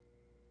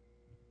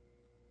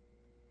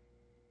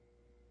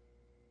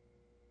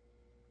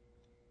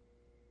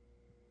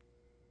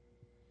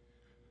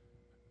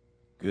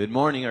Good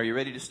morning. Are you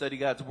ready to study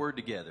God's Word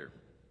together?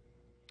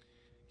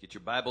 Get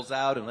your Bibles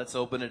out and let's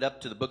open it up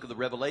to the book of the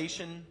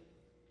Revelation.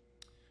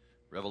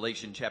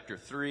 Revelation chapter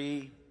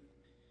 3.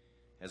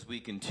 As we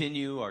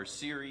continue our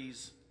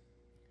series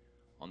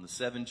on the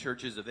 7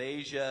 churches of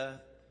Asia,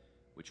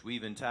 which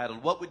we've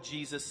entitled, What Would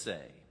Jesus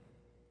Say?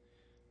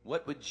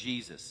 What would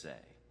Jesus say?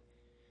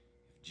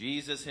 If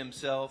Jesus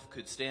himself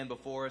could stand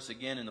before us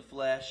again in the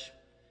flesh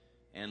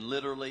and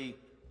literally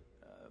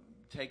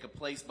take a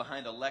place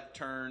behind a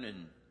lectern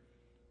and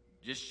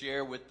just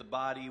share with the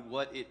body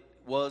what it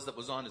was that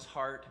was on his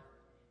heart,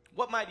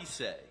 what might he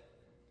say?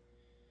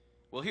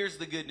 Well, here's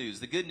the good news.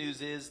 The good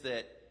news is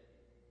that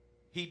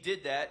he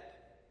did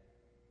that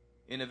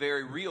in a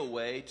very real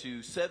way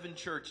to 7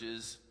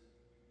 churches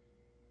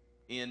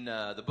in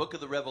the book of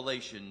the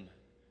Revelation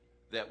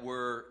that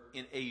were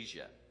in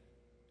Asia.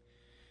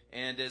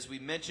 And as we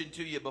mentioned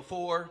to you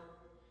before,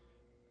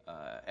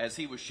 as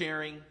he was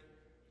sharing,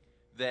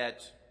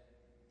 that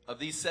of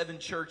these 7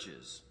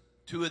 churches,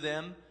 2 of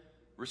them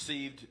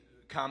received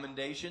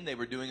commendation. They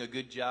were doing a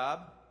good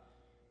job.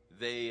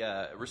 They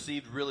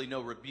received really no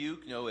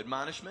rebuke, no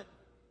admonishment.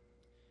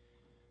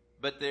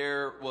 But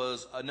there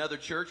was another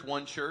church,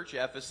 one church,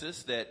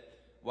 Ephesus, that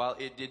while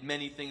it did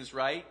many things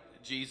right,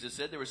 Jesus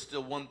said there was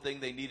still one thing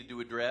they needed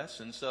to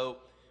address. And so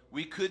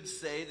we could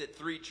say that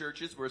 3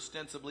 churches were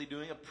ostensibly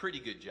doing a pretty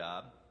good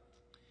job.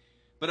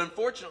 But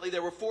unfortunately,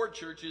 there were 4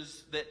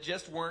 churches that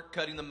just weren't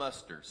cutting the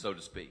mustard, so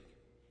to speak.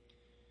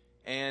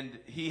 And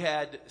he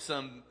had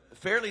some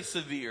fairly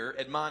severe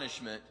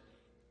admonishment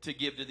to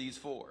give to these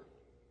 4.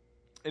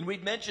 And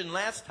we'd mentioned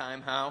last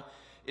time how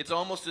it's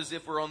almost as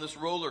if we're on this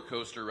roller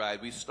coaster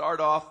ride. We start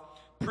off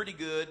pretty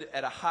good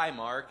at a high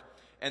mark,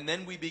 and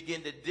then we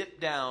begin to dip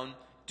down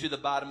to the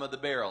bottom of the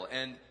barrel.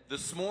 And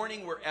this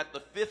morning we're at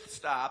the 5th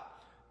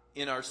stop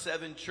in our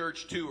 7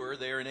 church tour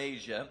there in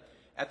Asia,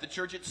 at the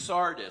church at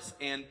Sardis.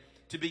 And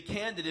to be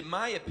candid, in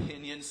my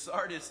opinion,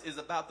 Sardis is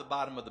about the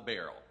bottom of the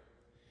barrel.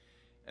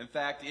 In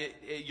fact,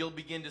 you'll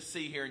begin to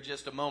see here in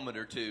just a moment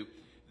or two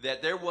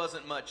that there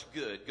wasn't much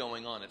good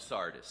going on at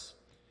Sardis.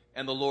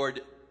 And the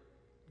Lord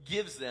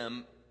gives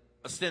them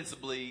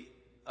ostensibly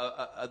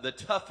the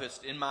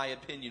toughest, in my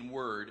opinion,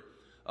 word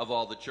of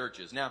all the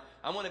churches. Now,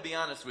 I want to be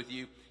honest with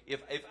you.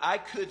 If I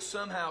could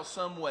somehow,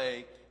 some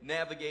way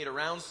navigate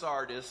around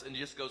Sardis and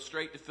just go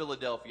straight to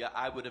Philadelphia,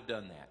 I would have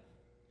done that.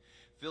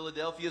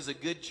 Philadelphia is a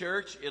good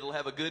church. It'll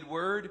have a good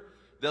word.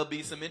 There'll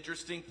be some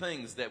interesting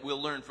things that we'll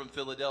learn from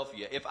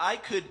Philadelphia. If I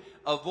could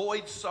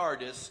avoid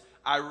Sardis,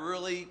 I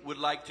really would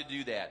like to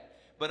do that.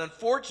 But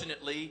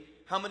unfortunately,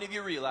 how many of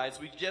you realize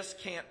we just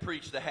can't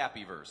preach the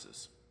happy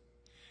verses?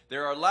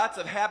 There are lots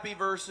of happy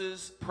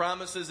verses,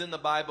 promises in the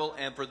Bible,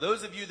 and for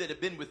those of you that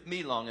have been with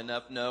me long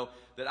enough know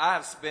that I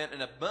have spent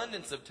an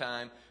abundance of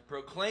time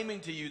proclaiming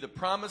to you the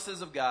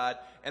promises of God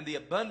and the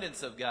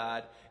abundance of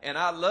God. And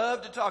I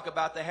love to talk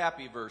about the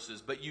happy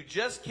verses, but you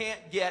just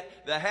can't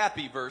get the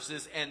happy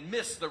verses and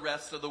miss the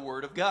rest of the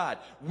Word of God.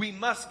 We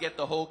must get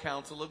the whole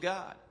counsel of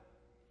God.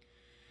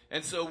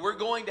 And so we're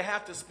going to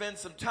have to spend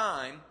some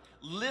time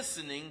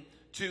listening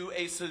to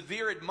a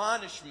severe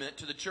admonishment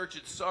to the church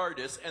at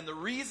Sardis. And the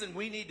reason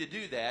we need to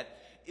do that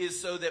is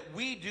so that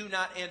we do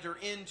not enter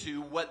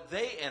into what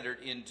they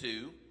entered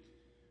into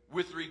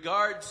with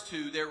regards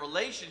to their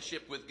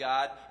relationship with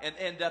God and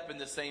end up in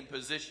the same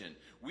position.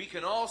 We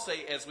can all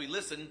say as we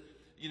listen,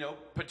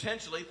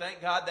 potentially, thank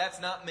God that's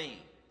not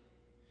me.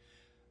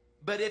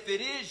 But if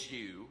it is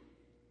you,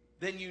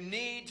 then you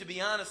need to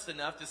be honest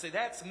enough to say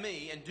that's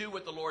me and do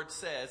what the Lord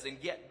says and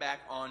get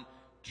back on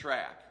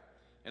track.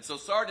 And so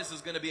Sardis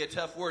is going to be a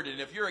tough word. And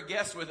if you're a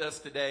guest with us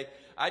today,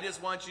 I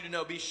just want you to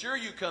know, be sure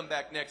you come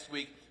back next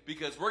week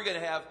because we're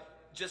going to have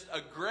just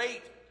a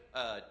great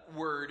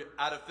word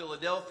out of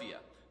Philadelphia.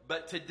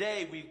 But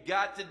today, we've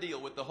got to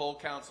deal with the whole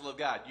counsel of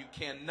God. You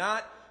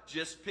cannot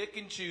just pick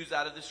and choose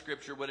out of the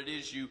Scripture what it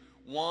is you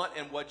want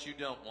and what you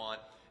don't want.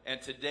 And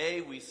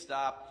today, we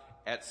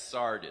stop at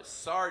Sardis.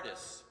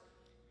 Sardis,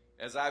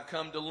 as I've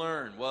come to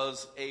learn,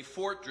 was a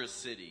fortress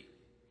city.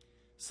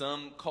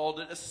 Some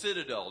called it a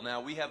citadel. Now,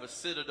 we have a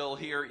citadel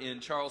here in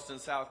Charleston,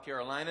 South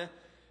Carolina,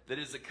 that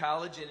is a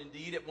college. And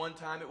indeed, at one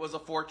time, it was a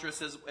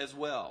fortress as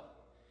well.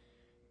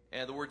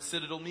 And the word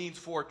citadel means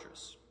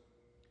fortress.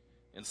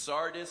 And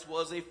Sardis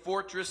was a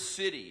fortress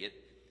city. It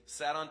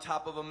sat on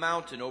top of a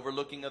mountain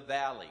overlooking a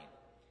valley.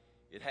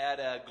 It had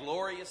a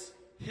glorious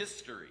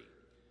history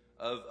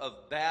of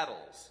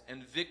battles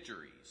and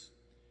victories.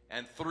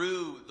 And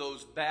through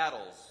those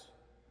battles,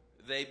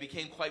 they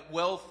became quite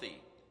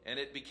wealthy. And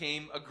it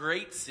became a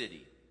great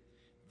city,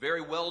 very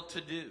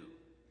well-to-do.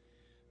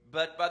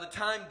 But by the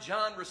time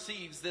John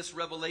receives this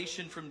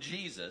revelation from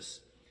Jesus,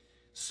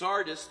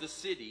 Sardis, the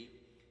city,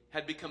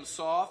 had become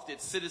soft.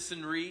 Its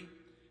citizenry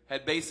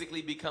had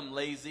basically become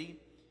lazy.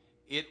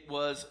 It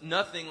was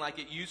nothing like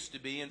it used to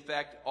be. In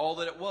fact, all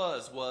that it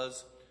was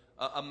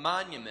a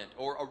monument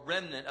or a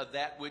remnant of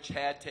that which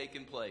had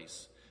taken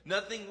place.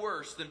 Nothing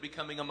worse than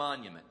becoming a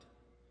monument.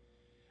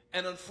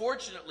 And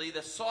unfortunately,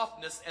 the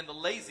softness and the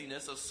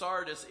laziness of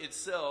Sardis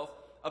itself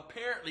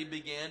apparently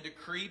began to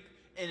creep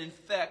and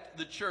infect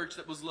the church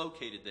that was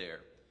located there,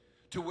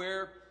 to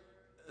where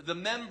the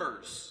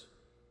members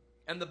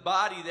and the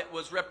body that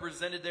was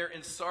represented there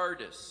in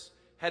Sardis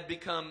had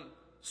become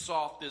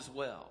soft as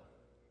well.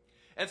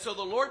 And so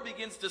the Lord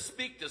begins to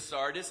speak to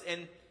Sardis,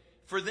 and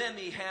for them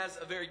he has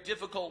a very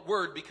difficult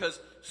word, because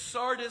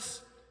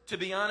Sardis, to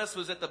be honest,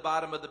 was at the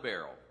bottom of the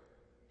barrel.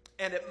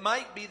 And it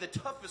might be the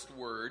toughest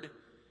word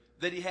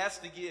that he has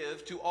to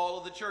give to all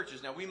of the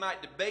churches. Now, we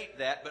might debate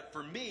that, but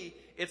for me,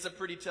 it's a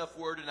pretty tough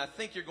word, and I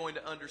think you're going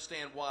to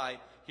understand why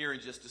here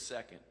in just a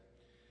second.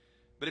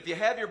 But if you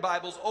have your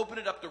Bibles, open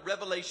it up to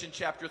Revelation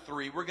chapter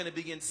 3. We're going to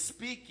begin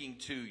speaking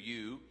to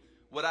you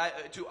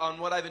on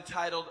what I've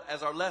entitled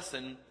as our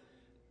lesson,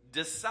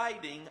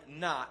 Deciding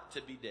Not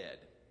to be Dead.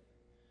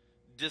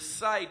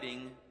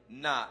 Deciding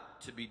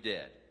not to be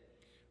dead.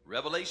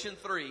 Revelation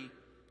 3,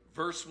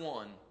 verse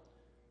 1.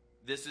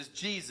 This is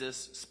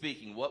Jesus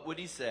speaking. What would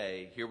he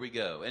say? Here we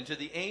go. And to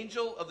the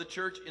angel of the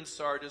church in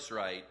Sardis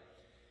write,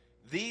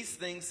 these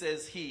things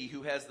says he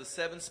who has the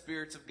 7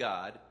 spirits of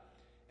God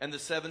and the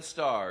 7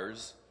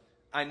 stars.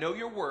 I know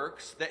your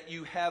works, that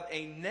you have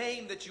a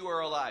name, that you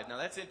are alive. Now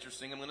that's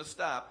interesting. I'm going to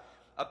stop.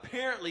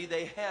 Apparently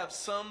they have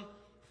some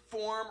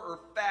form or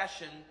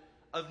fashion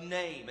of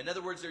name. In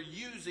other words, they're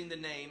using the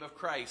name of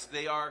Christ.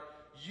 They are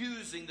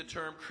using the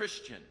term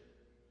Christian.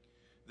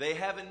 They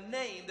have a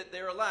name that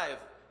they're alive.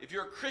 If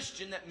you're a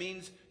Christian, that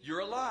means you're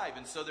alive.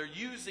 And so they're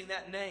using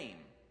that name.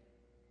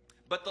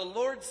 But the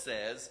Lord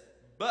says,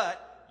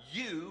 but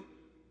you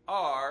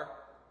are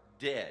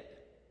dead.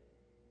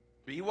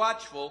 Be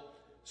watchful,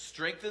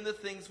 strengthen the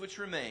things which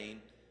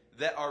remain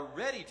that are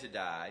ready to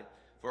die,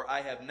 for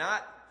I have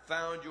not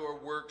found your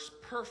works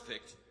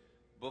perfect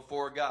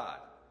before God.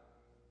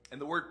 And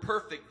the word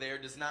perfect there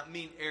does not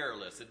mean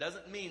errorless. It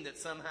doesn't mean that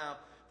somehow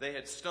they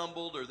had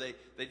stumbled or they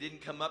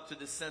didn't come up to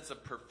this sense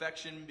of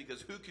perfection,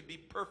 because who could be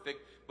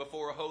perfect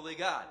before a holy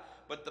God?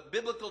 But the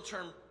biblical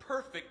term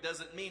perfect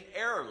doesn't mean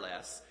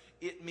errorless.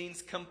 It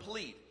means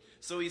complete.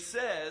 So he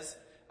says,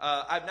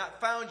 I've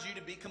not found you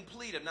to be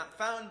complete. I've not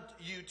found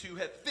you to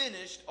have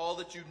finished all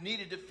that you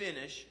needed to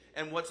finish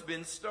and what's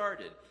been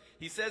started.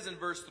 He says in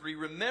verse 3,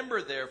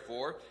 remember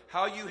therefore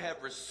how you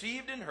have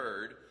received and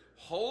heard,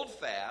 hold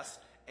fast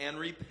and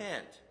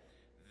repent.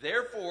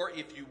 Therefore,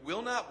 if you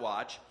will not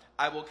watch,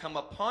 I will come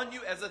upon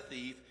you as a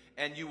thief,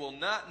 and you will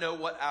not know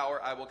what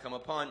hour I will come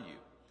upon you.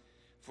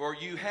 For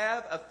you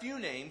have a few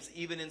names,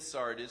 even in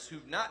Sardis,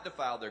 who've not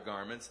defiled their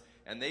garments,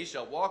 and they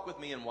shall walk with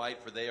me in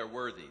white, for they are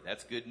worthy.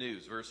 That's good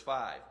news. Verse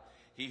 5.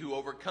 He who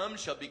overcomes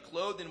shall be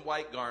clothed in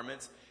white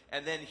garments.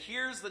 And then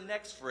here's the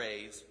next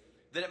phrase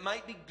that it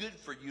might be good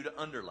for you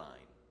to underline.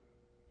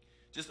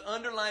 Just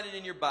underline it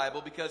in your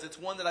Bible, because it's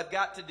one that I've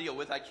got to deal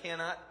with. I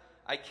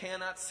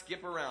cannot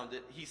skip around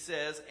it. He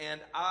says,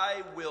 and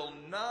I will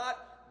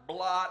not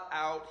blot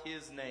out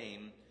his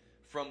name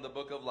from the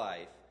book of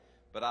life,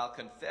 but I'll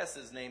confess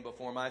his name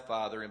before my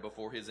Father and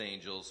before his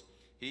angels.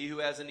 He who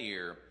has an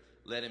ear,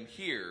 let him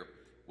hear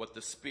what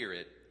the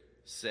Spirit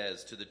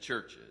says to the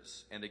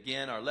churches. And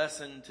again, our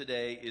lesson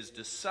today is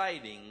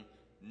deciding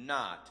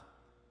not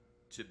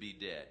to be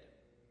dead.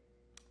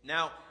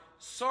 Now,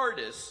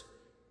 Sardis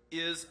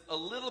is a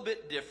little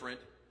bit different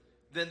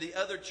than the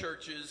other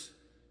churches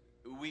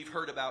we've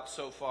heard about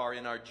so far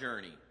in our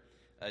journey.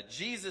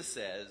 Jesus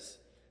says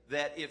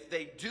that if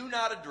they do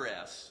not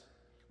address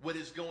what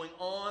is going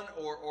on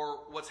or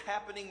what's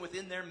happening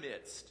within their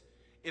midst,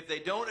 if they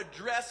don't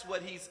address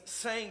what he's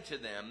saying to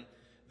them,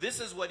 this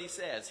is what he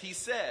says. He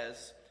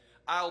says,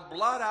 I'll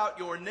blot out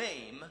your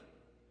name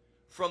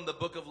from the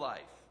book of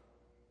life.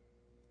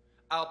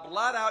 I'll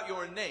blot out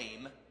your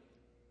name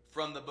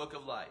from the book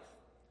of life.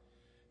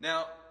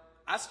 Now,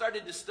 I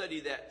started to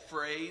study that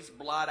phrase,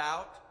 blot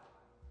out.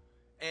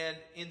 And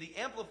in the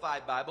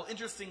Amplified Bible,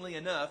 interestingly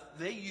enough,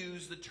 they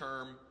use the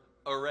term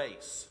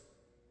erase.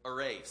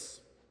 Erase.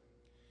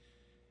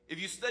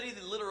 If you study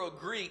the literal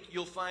Greek,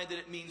 you'll find that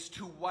it means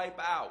to wipe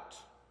out.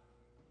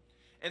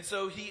 And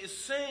so he is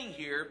saying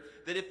here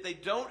that if they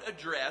don't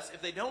address,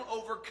 if they don't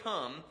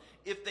overcome,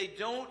 if they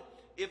don't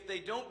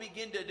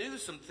begin to do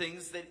some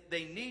things that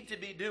they need to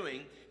be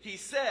doing, he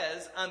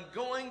says, I'm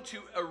going to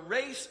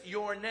erase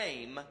your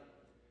name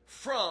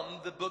from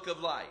the book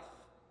of life.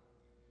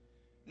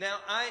 Now,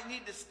 I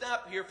need to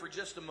stop here for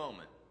just a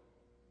moment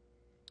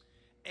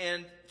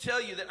and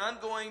tell you that I'm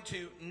going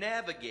to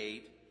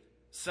navigate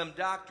some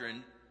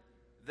doctrine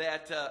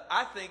that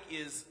I think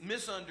is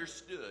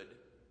misunderstood,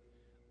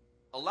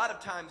 a lot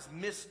of times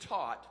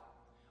mistaught,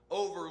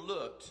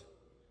 overlooked,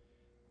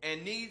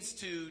 and needs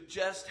to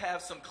just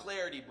have some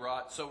clarity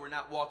brought so we're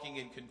not walking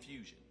in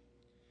confusion.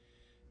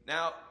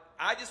 Now,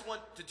 I just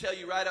want to tell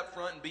you right up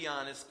front and be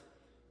honest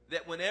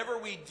that whenever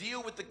we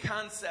deal with the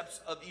concepts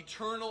of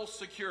eternal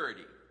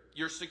security,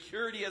 your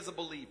security as a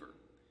believer,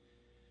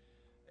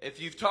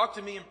 if you've talked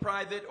to me in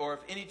private or if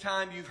any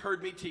time you've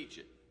heard me teach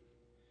it,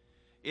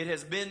 it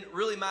has been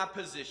really my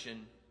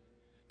position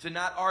to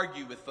not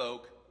argue with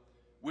folk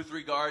with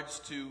regards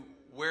to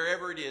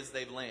wherever it is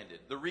they've landed.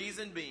 The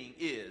reason being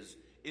is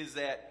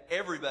that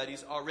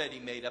everybody's already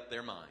made up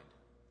their mind.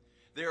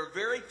 There are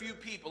very few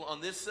people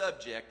on this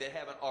subject that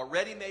haven't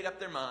already made up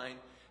their mind,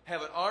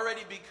 haven't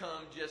already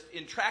become just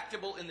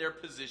intractable in their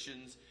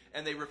positions,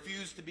 and they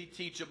refuse to be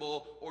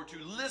teachable or to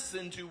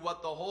listen to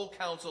what the whole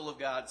counsel of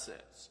God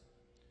says.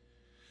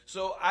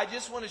 So I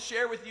just want to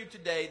share with you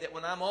today that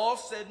when I'm all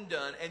said and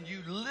done and you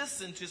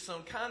listen to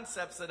some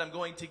concepts that I'm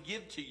going to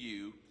give to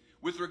you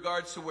with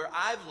regards to where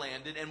I've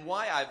landed and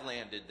why I've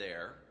landed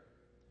there,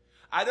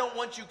 I don't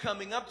want you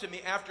coming up to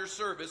me after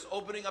service,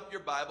 opening up your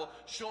Bible,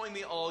 showing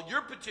me all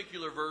your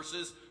particular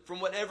verses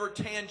from whatever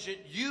tangent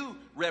you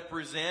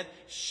represent,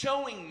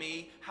 showing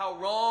me how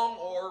wrong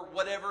or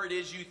whatever it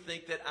is you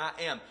think that I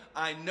am.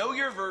 I know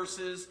your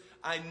verses.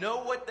 I know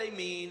what they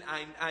mean.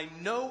 I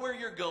know where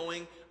you're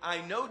going.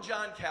 I know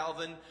John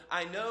Calvin.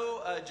 I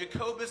know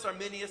Jacobus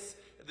Arminius,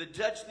 the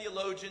Dutch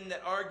theologian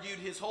that argued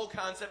his whole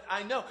concept.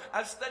 I know.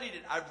 I've studied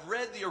it. I've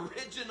read the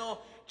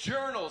original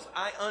journals.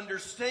 I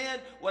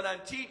understand what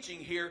I'm teaching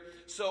here.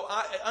 So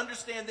I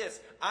understand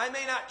this. I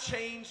may not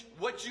change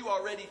what you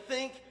already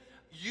think.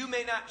 You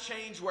may not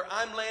change where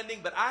I'm landing,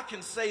 but I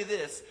can say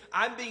this.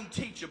 I'm being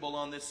teachable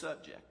on this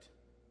subject.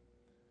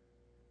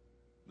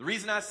 The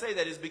reason I say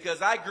that is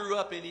because I grew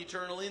up in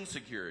eternal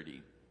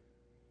insecurity.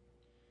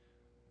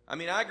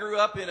 I grew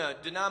up in a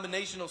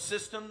denominational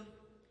system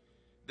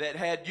that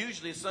had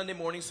usually a Sunday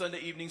morning, Sunday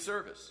evening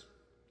service.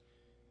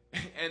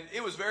 And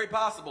it was very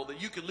possible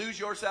that you could lose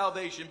your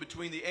salvation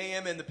between the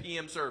AM and the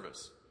PM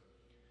service.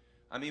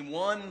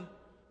 One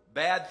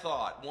bad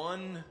thought,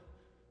 one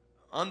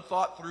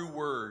unthought through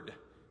word,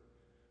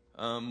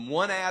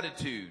 one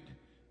attitude.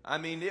 I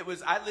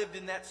lived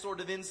in that sort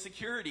of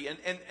insecurity.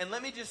 And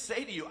let me just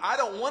say to you, I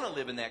don't want to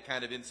live in that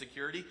kind of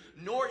insecurity,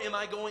 nor am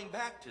I going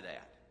back to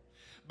that.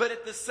 But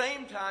at the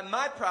same time,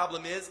 my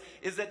problem is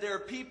that there are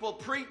people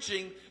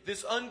preaching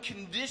this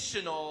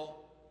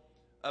unconditional,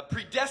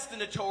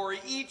 predestinatory,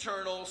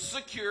 eternal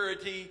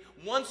security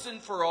once and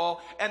for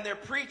all, and they're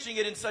preaching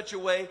it in such a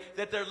way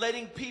that they're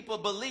letting people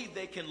believe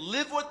they can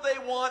live what they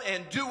want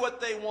and do what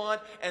they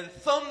want and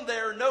thumb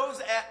their nose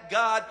at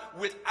God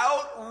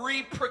without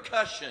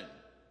repercussion.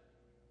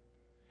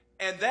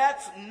 And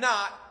that's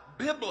not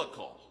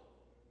biblical.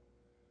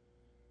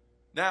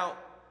 Now,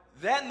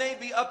 that may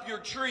be up your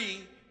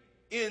tree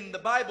in the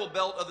Bible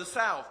Belt of the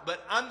South,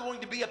 but I'm going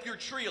to be up your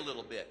tree a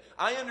little bit.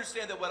 I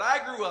understand that what I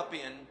grew up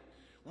in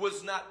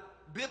was not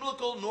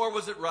biblical, nor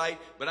was it right,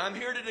 but I'm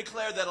here to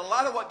declare that a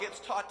lot of what gets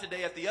taught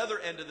today at the other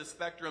end of the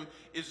spectrum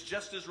is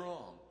just as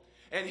wrong.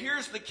 And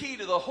here's the key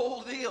to the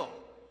whole deal.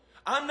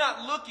 I'm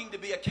not looking to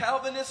be a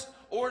Calvinist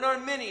or an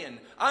Arminian.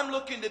 I'm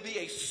looking to be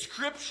a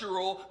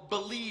scriptural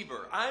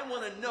believer. I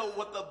want to know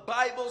what the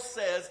Bible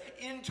says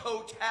in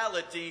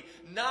totality,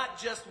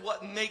 not just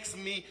what makes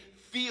me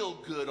feel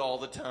good all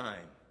the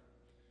time.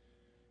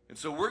 And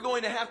so we're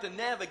going to have to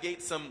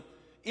navigate some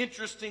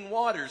interesting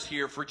waters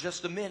here for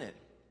just a minute.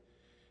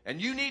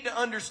 And you need to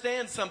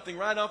understand something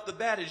right off the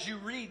bat as you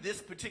read this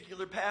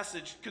particular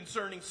passage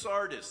concerning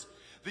Sardis.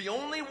 The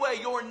only way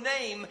your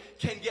name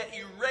can get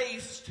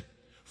erased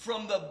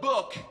from the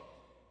book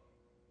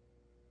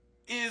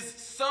is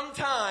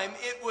sometime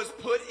it was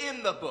put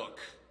in the book.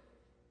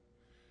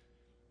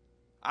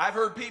 I've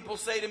heard people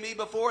say to me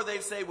before, they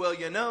say, well,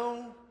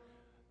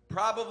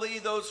 probably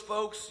those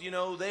folks,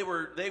 they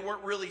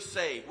weren't really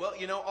saved. Well,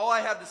 all I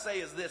have to say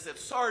is this. If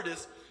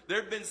Sardis, there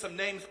have been some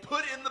names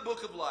put in the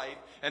book of life,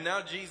 and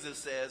now Jesus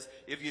says,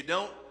 if you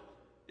don't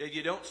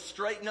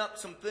straighten up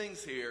some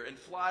things here and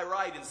fly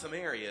right in some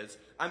areas,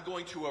 I'm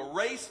going to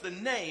erase the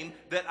name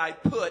that I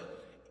put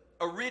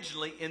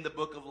originally in the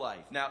book of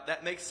life. Now,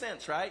 that makes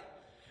sense, right?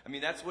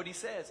 That's what he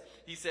says.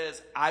 He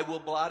says, I will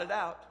blot it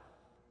out.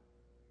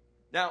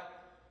 Now,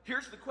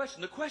 here's the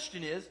question. The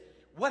question is,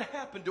 what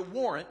happened to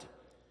warrant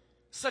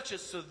such a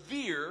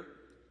severe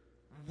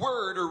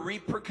word or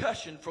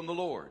repercussion from the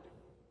Lord?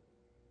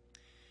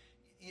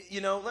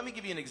 Let me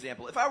give you an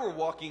example. If I were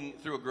walking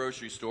through a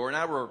grocery store and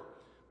I were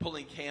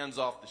pulling cans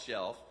off the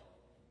shelf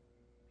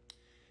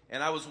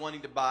and I was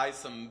wanting to buy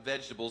some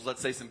vegetables,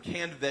 let's say some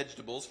canned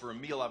vegetables for a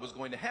meal I was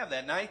going to have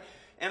that night,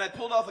 and I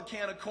pulled off a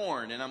can of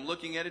corn and I'm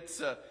looking at its,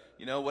 the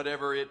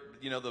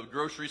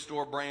grocery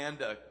store brand,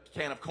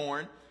 can of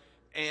corn,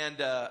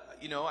 and,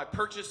 I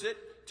purchase it,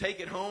 take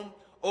it home,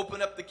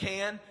 open up the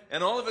can,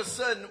 and all of a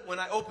sudden, when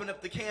I open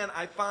up the can,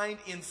 I find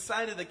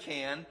inside of the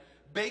can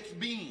baked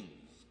beans.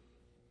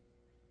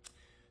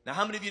 Now,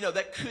 how many of you know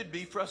that could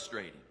be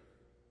frustrating?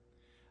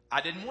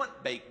 I didn't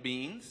want baked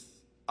beans.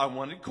 I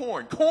wanted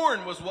corn.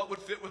 Corn was what would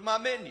fit with my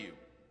menu,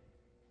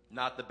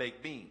 not the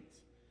baked beans.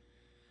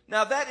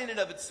 Now, that in and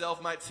of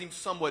itself might seem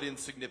somewhat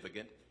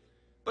insignificant,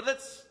 but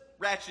let's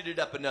ratchet it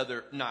up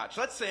another notch.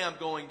 Let's say I'm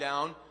going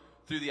down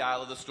through the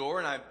aisle of the store,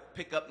 and I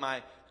pick up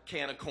my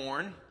can of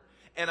corn,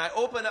 and I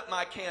open up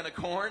my can of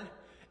corn,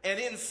 and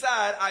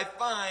inside I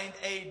find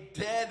a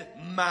dead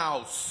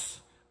mouse.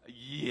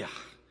 Yeah.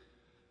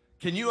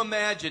 Can you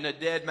imagine a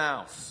dead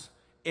mouse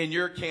in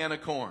your can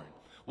of corn?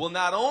 Well,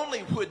 not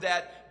only would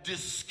that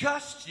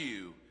disgust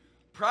you,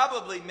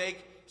 probably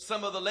make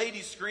some of the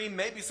ladies scream,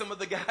 maybe some of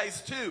the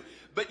guys too,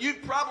 but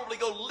you'd probably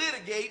go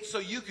litigate so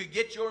you could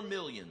get your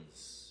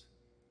millions.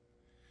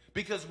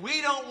 Because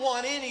we don't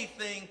want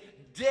anything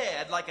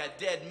dead, like a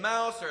dead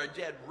mouse or a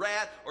dead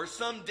rat or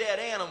some dead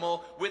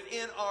animal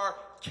within our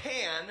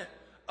can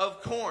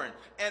of corn.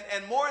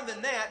 And more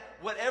than that,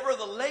 whatever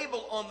the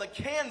label on the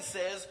can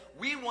says,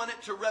 we want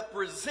it to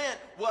represent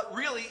what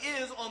really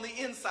is on the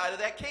inside of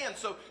that can.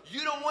 So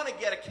you don't want to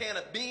get a can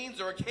of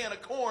beans or a can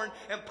of corn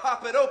and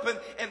pop it open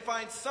and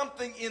find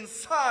something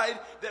inside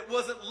that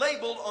wasn't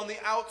labeled on the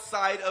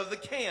outside of the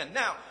can.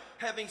 Now,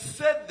 having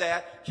said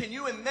that, can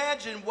you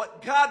imagine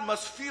what God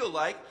must feel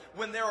like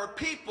when there are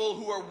people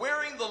who are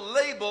wearing the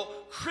label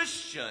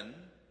Christian,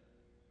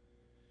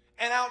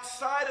 and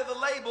outside of the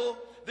label,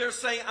 they're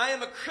saying, I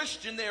am a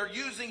Christian. They are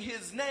using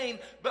his name.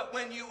 But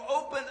when you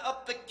open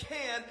up the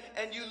can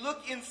and you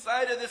look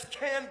inside of this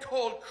can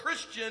called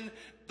Christian,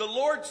 the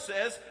Lord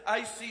says,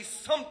 I see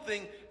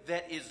something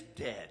that is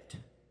dead.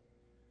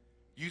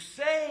 You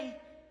say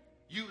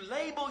you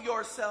label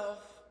yourself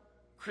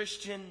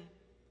Christian,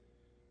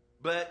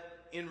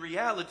 but in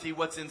reality,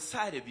 what's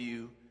inside of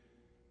you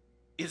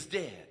is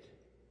dead.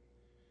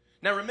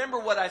 Now remember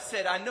what I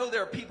said. I know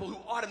there are people who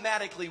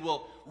automatically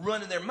will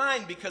run in their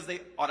mind because they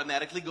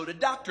automatically go to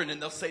doctrine,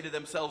 and they'll say to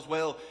themselves,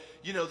 well,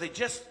 you know, they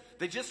just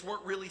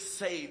weren't really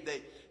saved.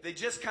 They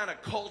just kind of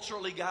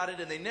culturally got it,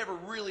 and they never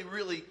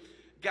really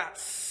got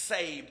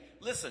saved.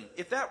 Listen,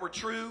 if that were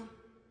true,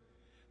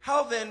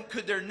 how then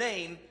could their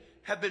name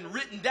have been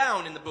written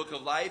down in the book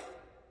of life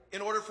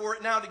in order for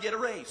it now to get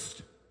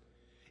erased?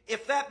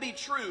 If that be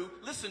true,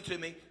 listen to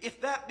me,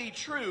 if that be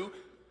true,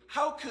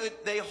 how could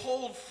they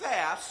hold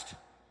fast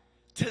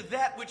to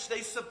that which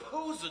they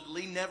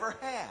supposedly never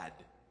had?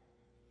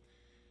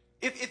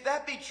 If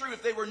that be true,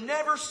 if they were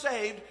never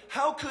saved,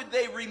 how could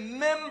they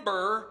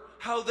remember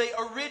how they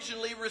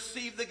originally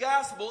received the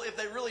gospel if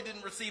they really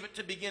didn't receive it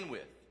to begin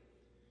with?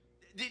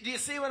 Do you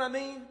see what I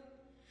mean?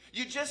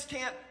 You just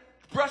can't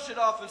brush it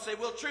off and say,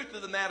 well, truth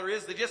of the matter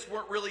is they just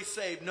weren't really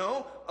saved.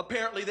 No,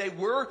 apparently they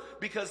were,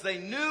 because they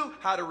knew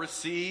how to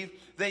receive.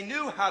 They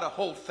knew how to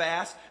hold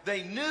fast.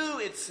 They knew,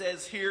 it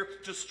says here,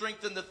 to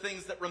strengthen the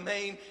things that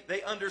remain.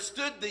 They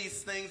understood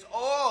these things.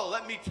 Oh,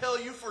 let me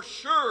tell you for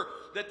sure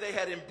that they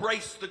had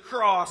embraced the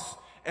cross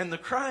and the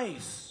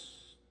Christ.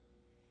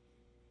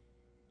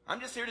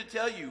 I'm just here to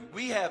tell you,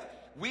 we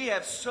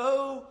have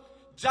so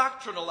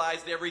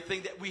doctrinalized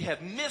everything that we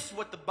have missed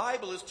what the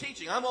Bible is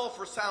teaching. I'm all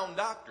for sound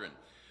doctrine.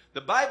 The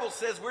Bible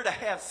says we're to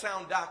have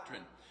sound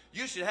doctrine.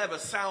 You should have a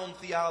sound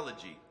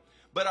theology.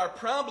 But our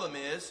problem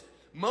is,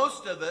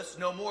 most of us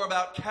know more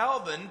about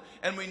Calvin,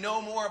 and we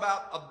know more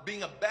about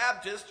being a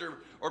Baptist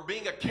or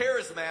being a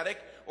charismatic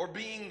or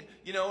being,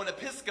 an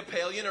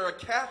Episcopalian or a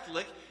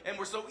Catholic, and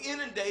we're so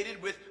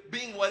inundated with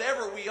being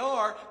whatever we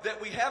are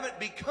that we haven't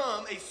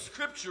become a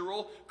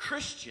scriptural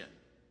Christian.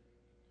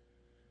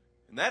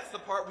 And that's the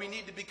part we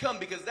need to become,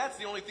 because that's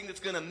the only thing that's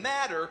going to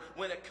matter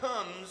when it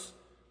comes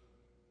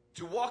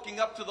to walking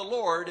up to the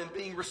Lord and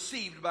being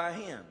received by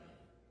him.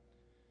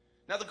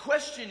 Now the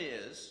question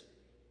is,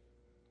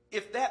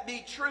 if that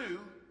be true,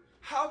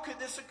 how could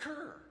this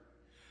occur?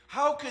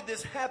 How could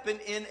this happen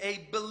in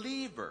a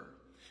believer?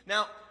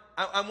 Now,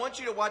 I want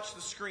you to watch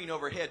the screen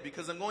overhead,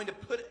 because I'm going to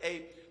put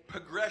a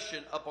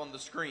progression up on the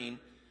screen.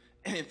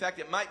 And in fact,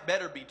 it might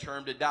better be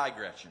termed a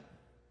digression.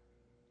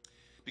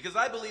 Because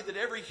I believe that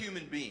every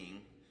human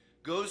being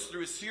goes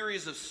through a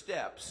series of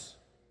steps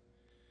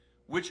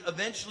which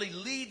eventually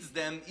leads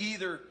them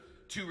either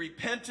to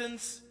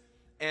repentance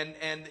and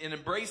an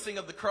embracing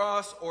of the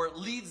cross, or it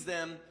leads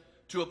them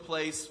to a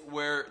place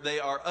where they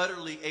are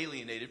utterly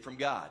alienated from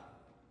God.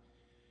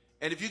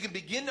 And if you can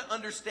begin to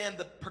understand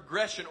the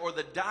progression or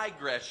the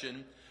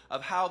digression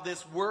of how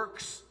this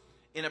works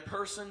in a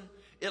person,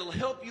 it'll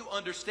help you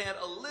understand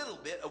a little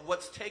bit of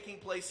what's taking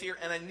place here.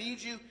 And I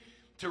need you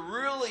to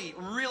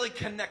really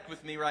connect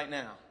with me right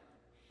now.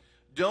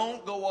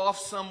 Don't go off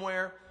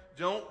somewhere.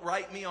 Don't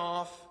write me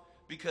off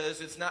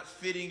because it's not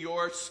fitting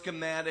your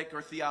schematic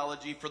or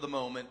theology for the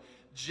moment.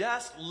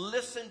 Just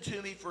listen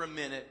to me for a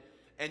minute,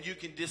 and you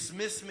can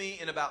dismiss me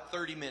in about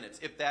 30 minutes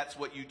if that's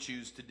what you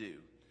choose to do.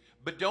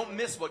 But don't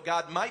miss what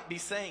God might be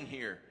saying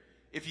here.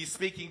 If he's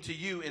speaking to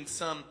you in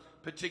some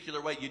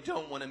particular way, you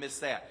don't want to miss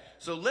that.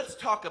 So let's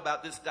talk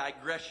about this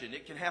digression.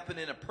 It can happen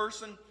in a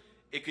person.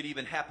 It could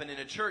even happen in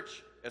a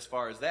church as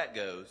far as that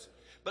goes.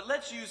 But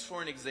let's use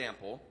for an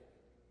example,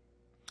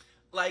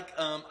 like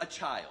a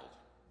child.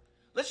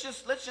 Let's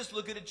just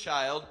look at a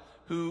child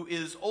who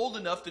is old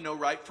enough to know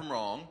right from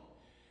wrong.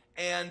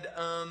 And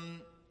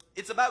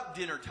it's about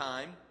dinner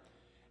time.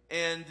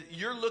 And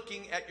you're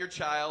looking at your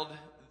child,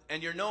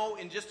 and you know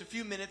in just a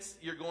few minutes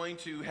you're going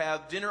to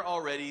have dinner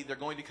already. They're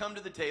going to come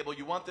to the table.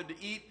 You want them to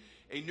eat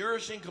a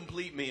nourishing,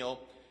 complete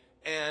meal.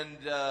 And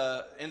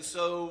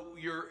so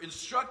you're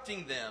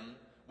instructing them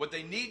what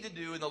they need to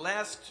do in the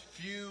last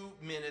few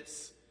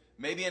minutes,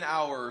 maybe an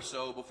hour or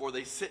so, before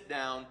they sit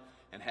down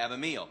and have a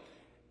meal.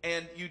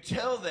 And you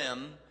tell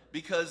them,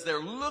 because they're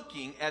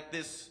looking at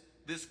this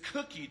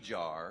cookie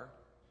jar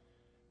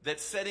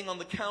that's sitting on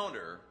the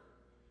counter,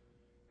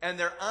 and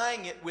they're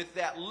eyeing it with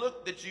that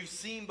look that you've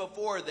seen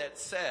before that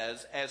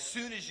says, as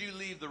soon as you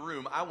leave the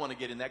room, I want to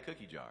get in that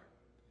cookie jar.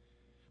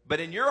 But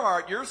in your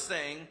heart, you're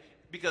saying,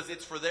 because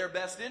it's for their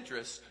best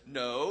interest,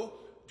 no,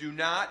 do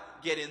not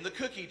get in the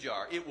cookie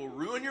jar. It will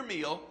ruin your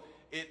meal.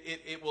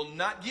 It will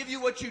not give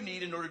you what you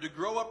need in order to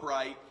grow up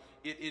right.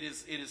 It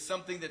is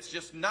something that's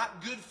just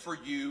not good for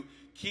you.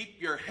 Keep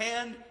your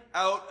hand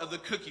out of the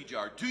cookie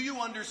jar. Do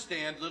you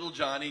understand, little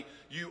Johnny?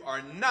 You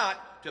are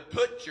not to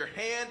put your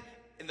hand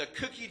in the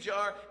cookie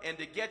jar and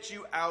to get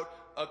you out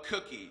a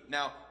cookie.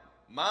 Now,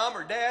 Mom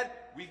or Dad,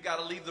 we've got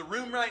to leave the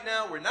room right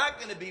now. We're not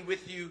going to be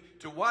with you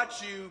to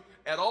watch you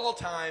at all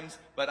times,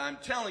 but I'm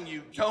telling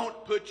you,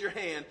 don't put your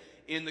hand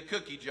in the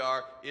cookie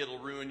jar. It'll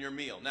ruin your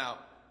meal. Now,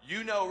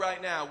 you know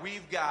right now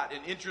we've got an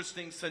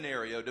interesting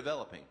scenario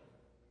developing.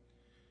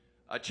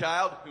 A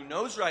child who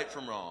knows right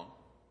from wrong,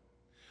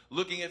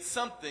 looking at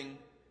something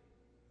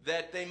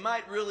that they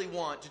might really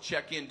want to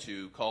check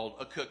into called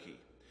a cookie.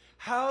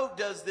 How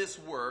does this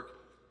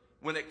work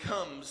when it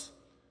comes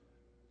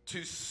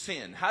to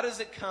sin? How does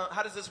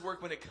this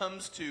work when it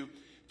comes to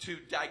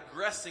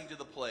digressing to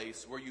the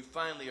place where you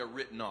finally are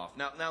written off?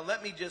 Now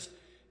let me just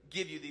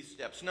give you these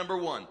steps. Number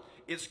one,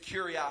 it's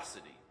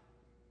curiosity.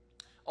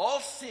 All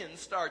sin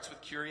starts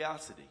with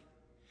curiosity.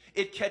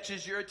 It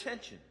catches your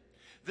attention.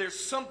 There's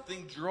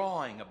something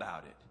drawing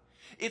about it.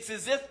 It's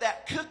as if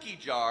that cookie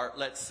jar,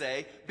 let's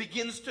say,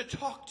 begins to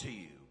talk to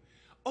you.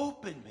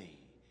 Open me.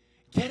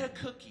 Get a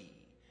cookie.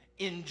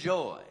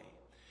 Enjoy.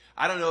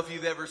 I don't know if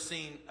you've ever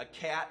seen a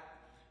cat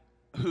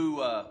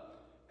who,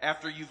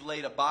 after you've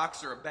laid a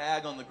box or a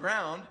bag on the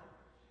ground,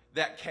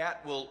 that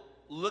cat will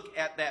look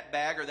at that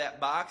bag or that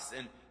box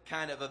and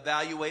kind of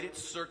evaluate it,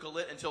 circle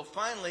it, until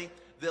finally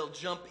they'll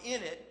jump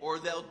in it or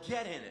they'll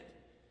get in it.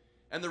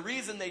 And the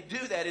reason they do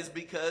that is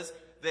because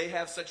they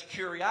have such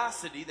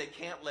curiosity, they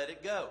can't let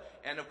it go.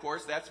 And of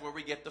course, that's where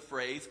we get the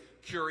phrase,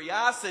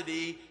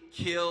 curiosity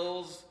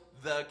kills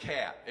the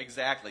cat.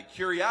 Exactly.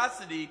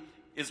 Curiosity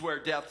is where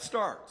death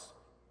starts.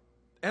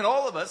 And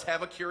all of us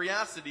have a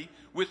curiosity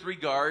with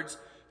regards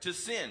to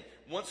sin.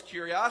 Once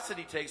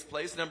curiosity takes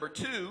place, number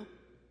two,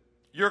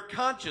 your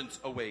conscience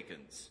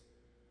awakens.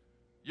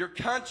 Your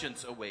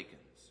conscience awakens.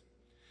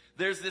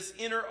 There's this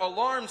inner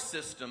alarm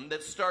system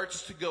that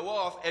starts to go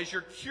off as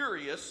you're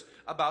curious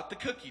about the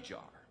cookie jar.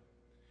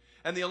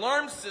 And the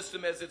alarm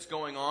system, as it's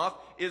going off,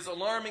 is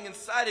alarming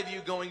inside of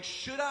you going,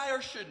 should I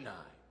or shouldn't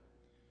I?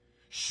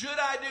 Should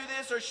I do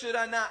this or should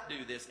I not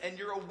do this? And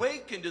you're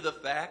awakened to the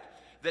fact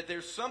that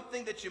there's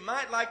something that you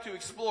might like to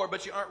explore,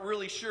 but you aren't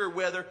really sure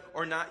whether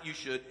or not you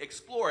should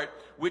explore it,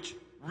 which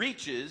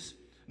reaches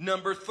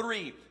number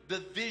three, the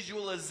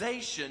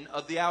visualization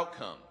of the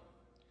outcome.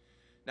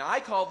 Now,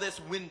 I call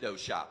this window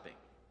shopping.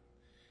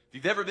 If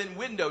you've ever been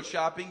window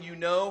shopping, you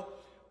know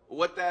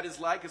what that is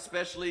like,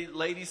 especially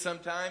ladies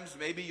sometimes.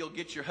 Maybe you'll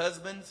get your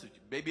husband,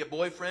 maybe a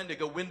boyfriend, to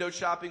go window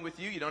shopping with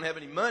you. You don't have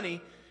any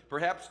money,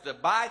 perhaps, to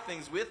buy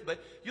things with,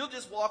 but you'll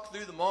just walk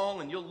through the mall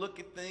and you'll look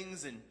at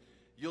things and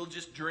you'll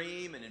just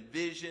dream and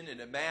envision and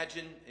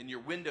imagine in your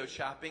window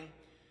shopping.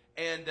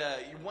 And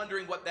you're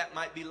wondering what that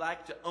might be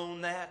like to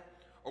own that,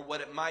 or what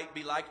it might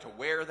be like to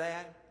wear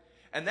that.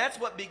 And that's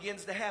what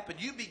begins to happen.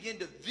 You begin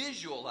to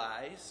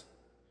visualize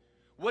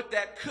what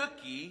that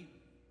cookie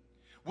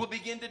will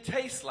begin to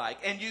taste like.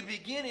 And you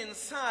begin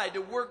inside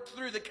to work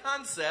through the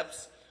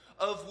concepts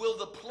of, will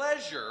the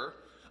pleasure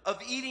of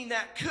eating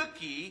that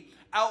cookie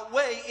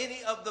outweigh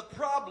any of the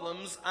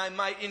problems I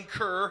might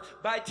incur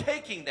by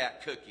taking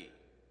that cookie?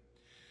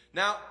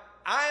 Now,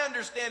 I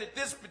understand at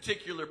this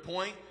particular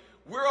point,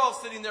 we're all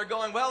sitting there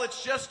going, well,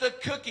 it's just a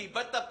cookie.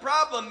 But the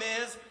problem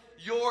is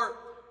your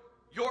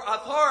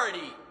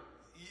authority,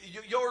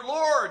 your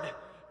Lord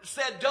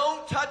said,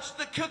 don't touch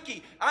the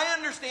cookie. I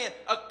understand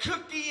a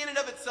cookie in and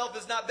of itself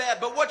is not bad,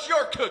 but what's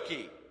your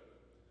cookie?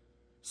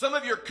 Some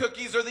of your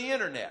cookies are the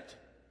internet.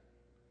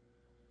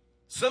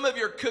 Some of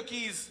your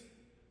cookies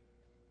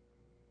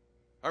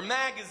are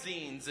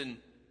magazines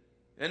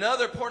and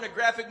other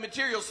pornographic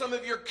material. Some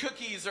of your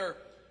cookies are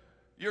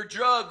your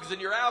drugs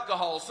and your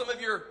alcohol. Some of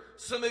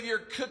your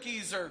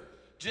cookies are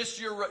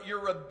just your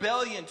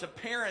rebellion to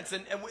parents.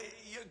 And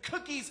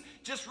cookies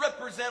just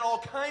represent all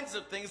kinds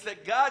of things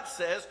that God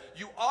says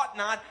you ought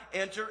not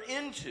enter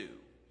into.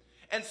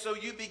 And so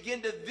you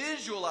begin to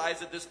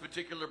visualize at this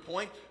particular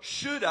point,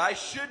 should I,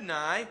 shouldn't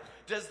I?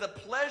 Does the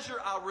pleasure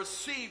I'll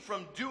receive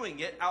from doing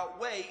it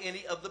outweigh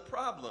any of the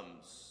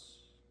problems?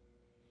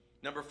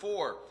 Number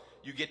four,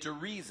 you get to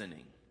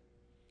reasoning.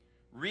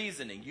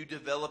 Reasoning, you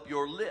develop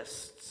your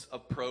lists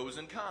of pros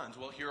and cons.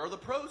 Well, here are the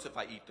pros if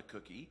I eat the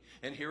cookie,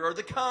 and here are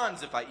the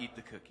cons if I eat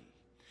the cookie.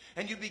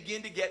 And you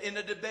begin to get in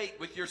a debate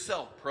with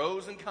yourself,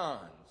 pros and cons,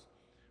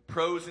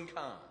 pros and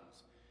cons.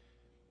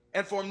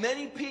 And for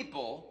many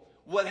people,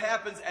 what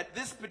happens at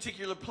this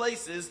particular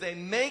place is they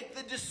make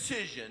the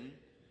decision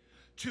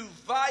to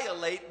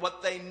violate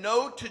what they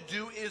know to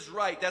do is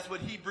right. That's what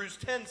Hebrews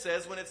 10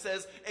 says when it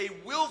says a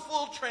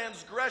willful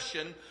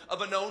transgression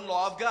of a known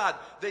law of God.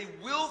 They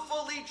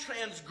willfully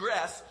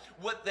transgress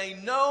what they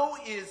know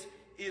is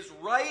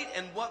right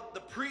and what the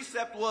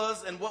precept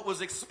was and what was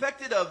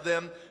expected of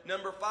them.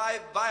 Number five,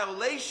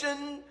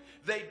 violation.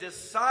 They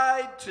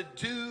decide to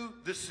do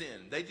the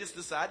sin. They just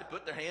decide to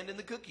put their hand in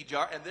the cookie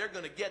jar, and they're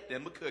going to get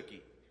them a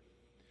cookie.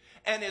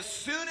 And as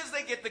soon as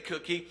they get the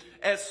cookie,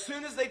 as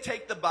soon as they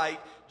take the bite,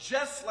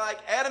 just like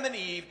Adam and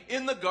Eve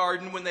in the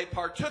garden when they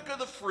partook of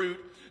the fruit,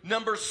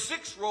 number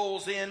 6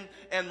 rolls in,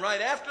 and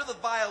right after the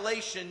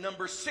violation,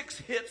 number 6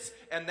 hits,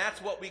 and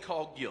that's what we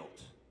call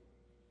guilt.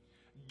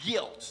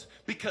 Guilt.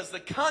 Because the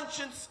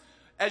conscience,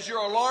 as your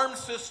alarm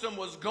system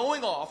was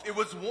going off, it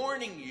was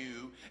warning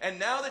you, and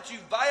now that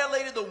you've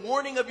violated the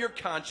warning of your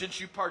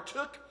conscience, you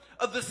partook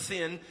of the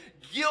sin,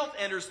 guilt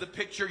enters the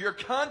picture. Your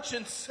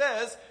conscience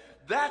says,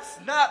 that's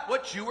not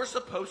what you were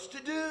supposed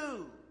to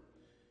do.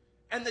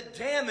 And the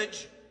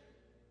damage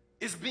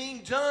is being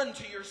done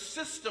to your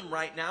system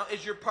right now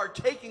as you're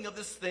partaking of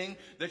this thing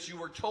that you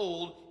were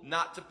told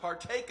not to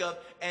partake of,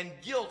 and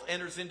guilt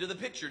enters into the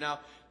picture. Now,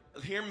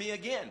 hear me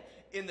again.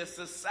 In the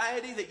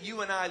society that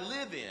you and I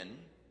live in,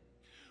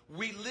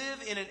 we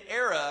live in an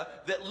era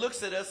that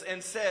looks at us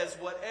and says,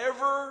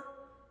 whatever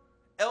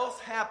else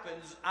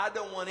happens, I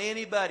don't want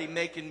anybody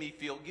making me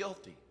feel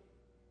guilty.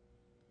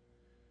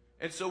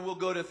 And so we'll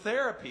go to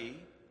therapy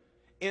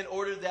in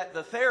order that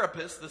the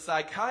therapist, the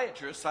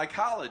psychiatrist,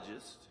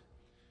 psychologist,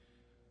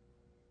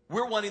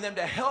 we're wanting them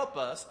to help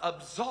us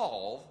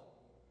absolve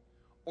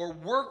or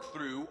work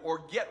through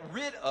or get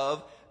rid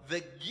of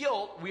the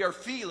guilt we are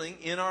feeling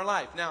in our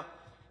life. Now,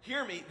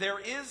 hear me, there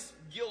is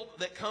guilt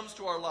that comes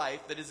to our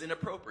life that is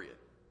inappropriate.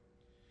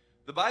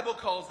 The Bible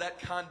calls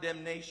that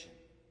condemnation.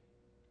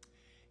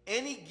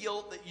 Any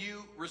guilt that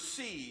you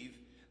receive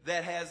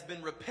that has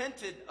been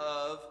repented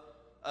of,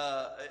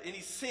 any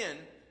sin,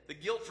 the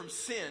guilt from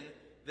sin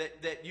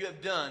that you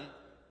have done,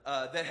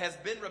 that has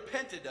been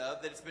repented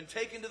of, that it's been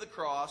taken to the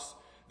cross,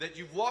 that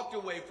you've walked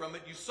away from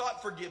it, you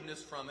sought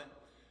forgiveness from it,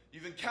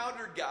 you've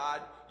encountered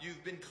God,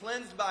 you've been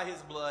cleansed by His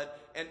blood,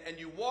 and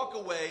you walk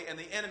away, and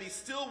the enemy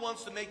still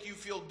wants to make you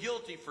feel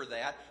guilty for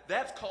that.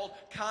 That's called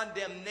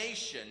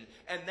condemnation,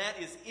 and that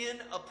is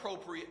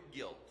inappropriate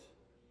guilt.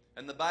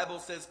 And the Bible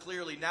says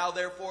clearly, now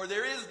therefore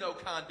there is no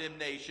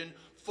condemnation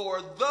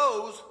for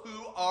those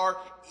who are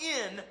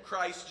in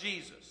Christ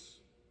Jesus.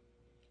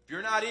 If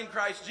you're not in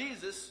Christ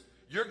Jesus,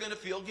 you're going to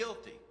feel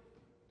guilty.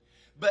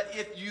 But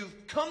if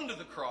you've come to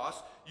the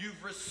cross,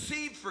 you've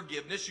received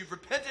forgiveness, you've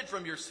repented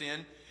from your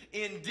sin,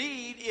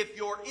 indeed, if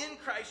you're in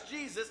Christ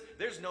Jesus,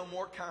 there's no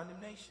more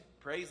condemnation.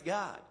 Praise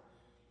God.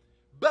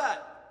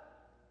 But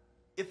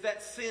if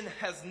that sin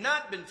has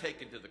not been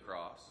taken to the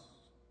cross,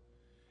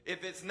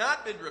 if it's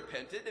not been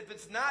repented, if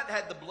it's not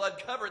had the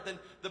blood covered, then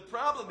the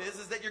problem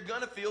is that you're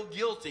going to feel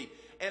guilty.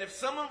 And if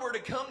someone were to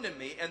come to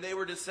me and they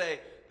were to say,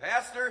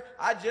 Pastor,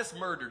 I just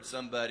murdered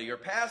somebody, or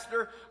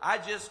Pastor, I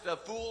just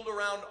fooled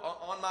around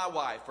on my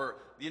wife, or,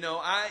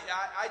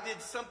 I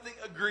did something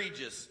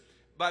egregious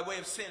by way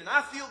of sin, and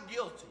I feel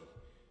guilty.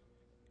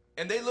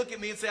 And they look at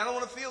me and say, I don't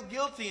want to feel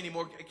guilty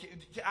anymore.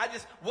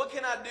 What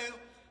can I do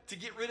to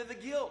get rid of the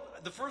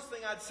guilt? The first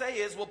thing I'd say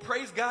is, well,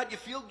 praise God, you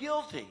feel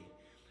guilty.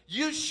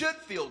 You should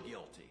feel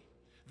guilty.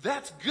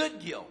 That's good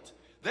guilt.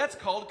 That's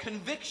called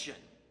conviction.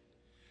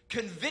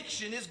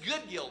 Conviction is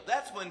good guilt.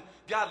 That's when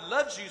God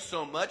loves you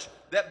so much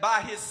that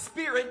by His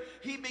Spirit,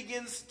 He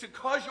begins to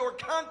cause your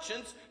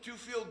conscience to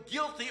feel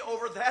guilty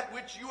over that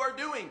which you are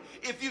doing.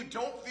 If you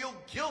don't feel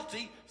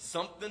guilty,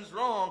 something's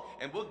wrong,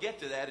 and we'll get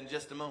to that in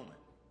just a moment.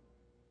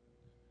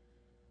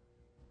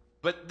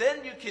 But then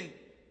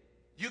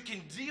you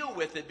can deal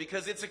with it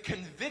because it's a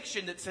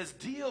conviction that says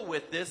deal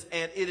with this,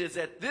 and it is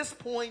at this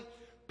point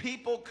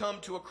people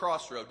come to a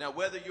crossroad. Now,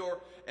 whether you're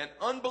an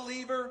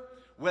unbeliever,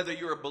 whether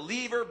you're a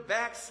believer,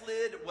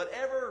 backslid,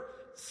 whatever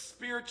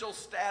spiritual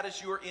status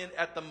you're in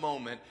at the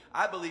moment,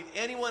 I believe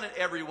anyone and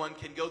everyone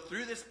can go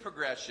through this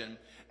progression,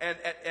 and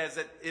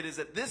it is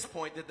at this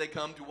point that they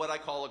come to what I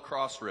call a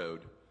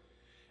crossroad.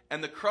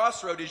 And the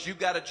crossroad is you've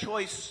got a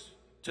choice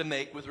to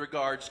make with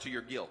regards to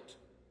your guilt.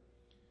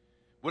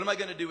 What am I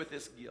going to do with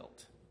this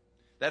guilt?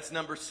 That's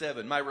number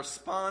 7, my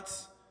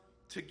response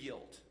to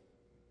guilt.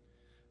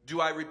 Do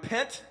I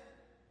repent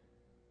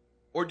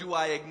or do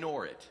I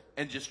ignore it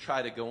and just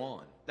try to go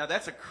on? Now,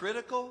 that's a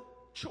critical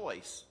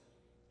choice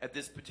at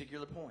this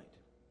particular point.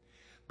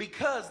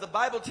 Because the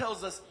Bible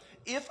tells us,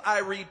 if I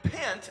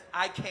repent,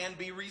 I can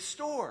be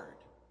restored.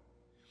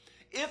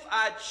 If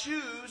I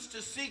choose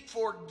to seek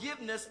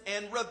forgiveness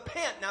and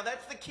repent. Now,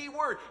 that's the key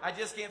word. I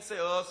just can't say,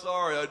 oh,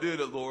 sorry, I did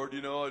it, Lord.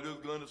 I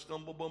just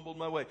kind of bumbled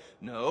my way.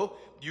 No,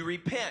 you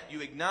repent.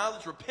 You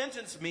acknowledge.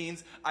 Repentance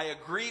means I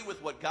agree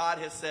with what God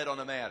has said on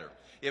a matter.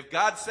 If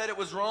God said it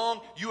was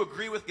wrong, you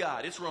agree with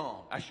God. It's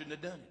wrong. I shouldn't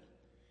have done it.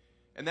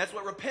 And that's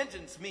what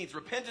repentance means.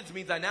 Repentance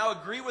means I now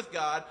agree with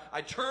God.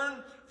 I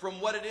turn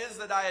from what it is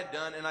that I had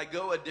done, and I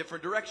go a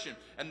different direction.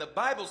 And the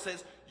Bible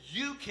says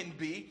you can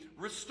be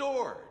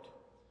restored.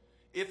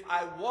 If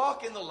I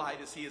walk in the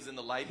light as He is in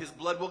the light, His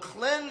blood will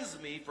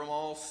cleanse me from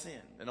all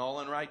sin and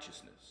all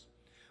unrighteousness.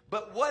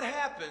 But what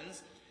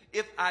happens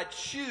if I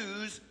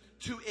choose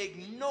to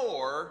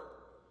ignore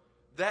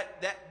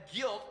that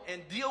guilt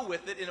and deal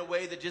with it in a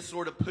way that just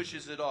sort of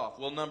pushes it off?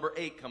 Well, number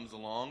 8 comes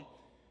along,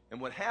 And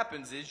what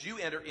happens is you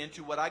enter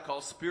into what I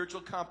call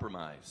spiritual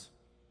compromise.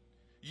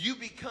 You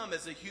become,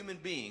 as a human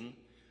being,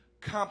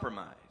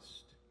 compromised.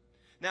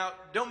 Now,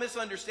 don't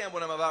misunderstand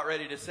what I'm about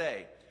ready to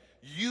say.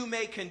 You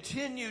may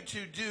continue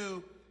to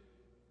do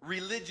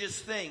religious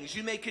things.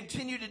 You may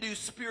continue to do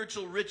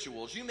spiritual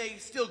rituals. You may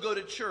still go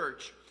to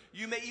church.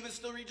 You may even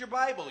still read your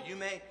Bible. You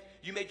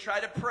may try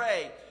to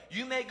pray.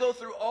 You may go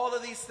through all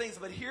of these things.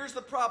 But here's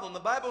the problem. The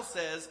Bible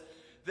says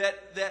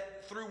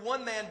that through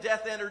one man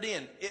death entered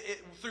in.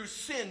 Through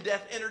sin,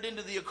 death entered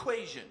into the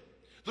equation.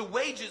 The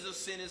wages of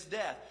sin is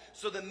death.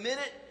 So the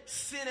minute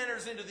sin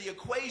enters into the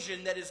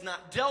equation that is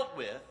not dealt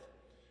with,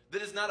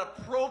 that is not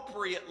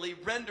appropriately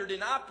rendered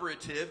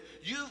inoperative,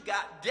 you've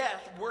got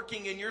death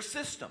working in your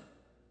system.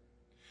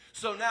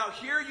 So now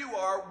here you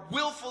are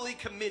willfully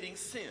committing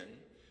sin,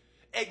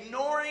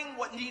 ignoring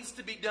what needs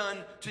to be done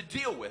to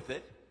deal with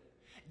it.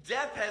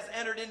 Death has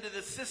entered into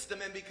the system,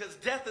 and because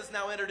death has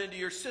now entered into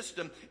your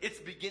system, it's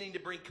beginning to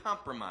bring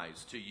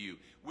compromise to you,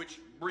 which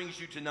brings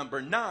you to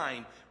number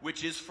 9,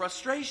 which is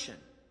frustration.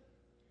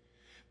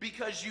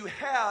 Because you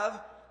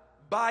have,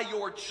 by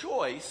your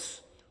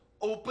choice,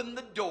 opened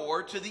the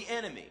door to the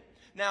enemy.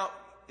 Now,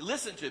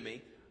 listen to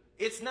me.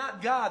 It's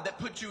not God that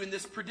put you in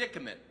this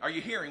predicament. Are you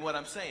hearing what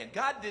I'm saying?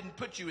 God didn't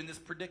put you in this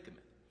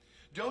predicament.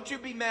 Don't you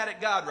be mad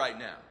at God right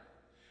now.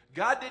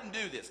 God didn't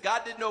do this.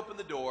 God didn't open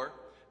the door.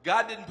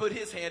 God didn't put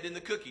his hand in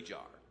the cookie jar.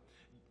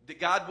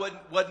 God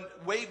wasn't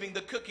waving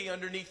the cookie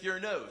underneath your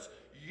nose.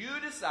 You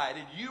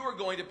decided you were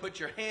going to put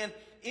your hand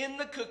in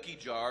the cookie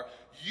jar.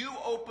 You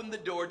opened the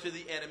door to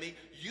the enemy.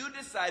 You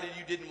decided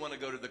you didn't want to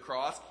go to the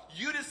cross.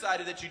 You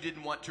decided that you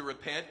didn't want to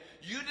repent.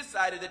 You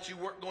decided that you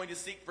weren't going to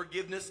seek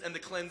forgiveness and the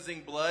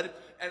cleansing blood.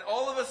 And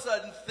all of a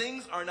sudden,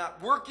 things are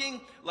not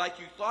working like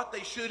you thought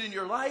they should in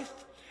your life.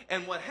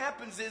 And what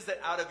happens is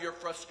that out of your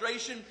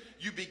frustration,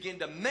 you begin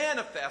to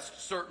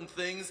manifest certain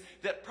things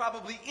that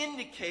probably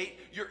indicate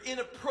your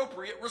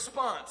inappropriate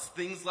response.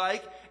 Things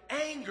like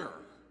anger.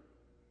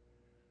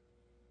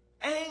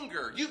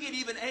 Anger. You get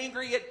even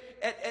angry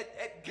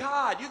at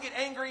God. You get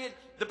angry at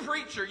the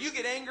preacher. You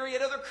get angry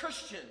at other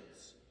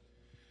Christians.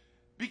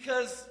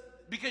 Because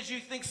you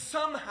think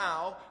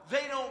somehow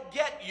they don't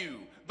get you.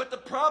 But the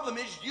problem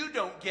is you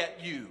don't get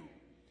you.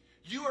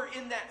 You are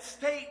in that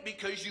state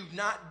because you've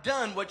not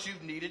done what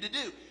you've needed to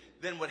do.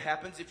 Then what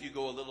happens if you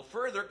go a little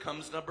further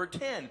comes number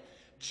 10,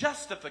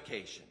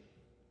 justification.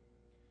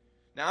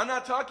 Now, I'm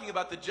not talking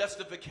about the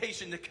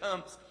justification that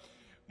comes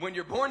when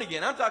you're born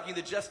again. I'm talking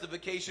the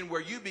justification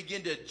where you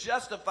begin to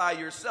justify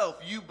yourself.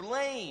 You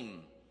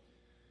blame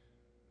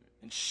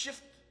and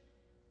shift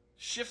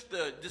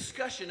the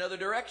discussion other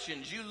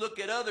directions. You look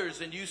at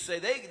others and you say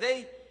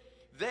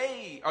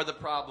they are the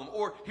problem.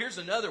 Or here's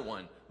another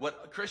one,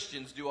 what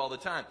Christians do all the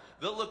time.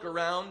 They'll look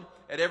around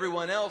at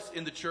everyone else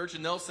in the church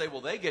and they'll say,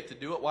 well, they get to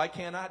do it. Why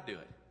can't I do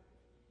it?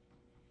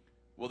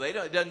 Well,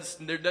 there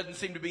doesn't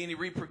seem to be any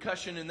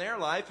repercussion in their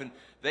life, and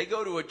they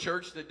go to a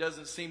church that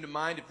doesn't seem to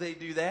mind if they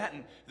do that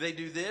and they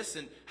do this,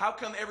 and how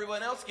come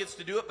everyone else gets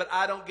to do it, but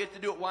I don't get to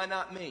do it? Why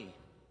not me?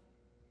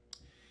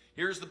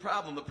 Here's the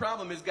problem. The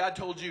problem is God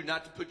told you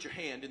not to put your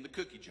hand in the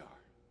cookie jar.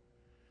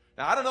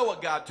 Now, I don't know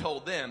what God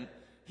told them.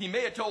 He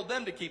may have told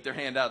them to keep their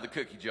hand out of the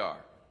cookie jar.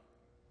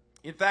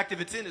 In fact,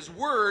 if it's in His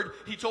Word,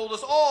 He told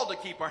us all to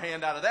keep our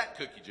hand out of that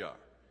cookie jar.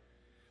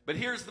 But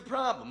here's the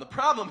problem. The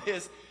problem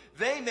is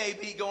they may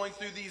be going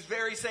through these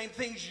very same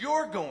things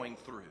you're going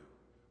through.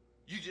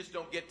 You just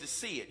don't get to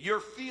see it. You're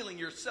feeling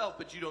yourself,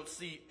 but you don't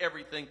see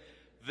everything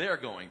they're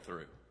going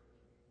through.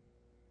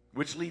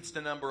 Which leads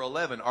to number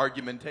 11,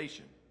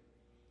 argumentation.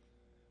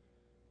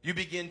 You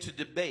begin to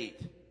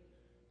debate.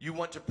 You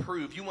want to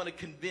prove. You want to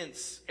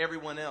convince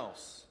everyone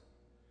else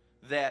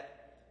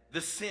that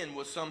the sin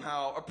was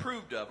somehow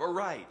approved of or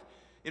right.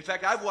 In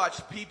fact, I've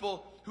watched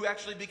people who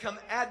actually become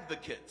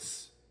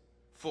advocates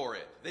for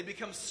it. They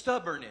become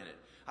stubborn in it.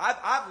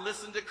 I've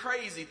listened to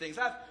crazy things.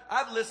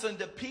 I've listened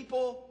to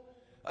people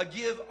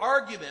give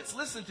arguments.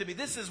 Listen to me.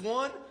 This is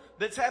one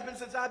that's happened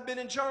since I've been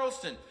in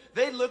Charleston.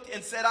 They looked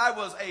and said I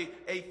was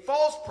a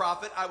false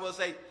prophet. I was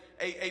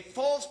a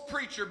false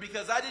preacher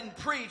because I didn't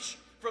preach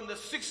from the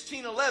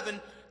 1611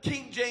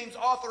 King James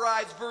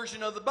authorized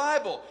version of the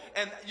Bible.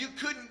 And you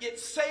couldn't get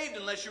saved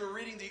unless you were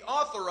reading the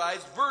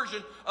authorized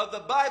version of the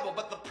Bible.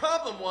 But the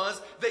problem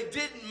was they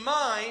didn't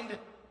mind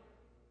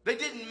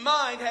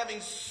having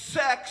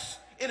sex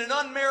in an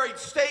unmarried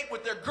state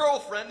with their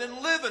girlfriend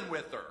and living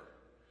with her.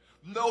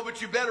 No,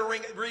 but you better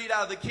read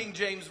out of the King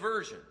James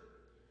Version.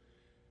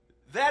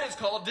 That is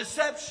called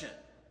deception.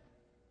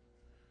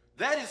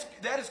 That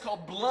is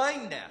called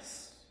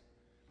blindness.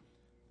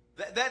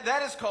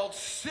 That is called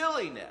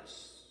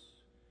silliness.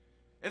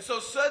 And so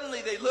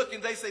suddenly they look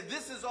and they say,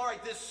 this is all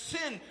right. This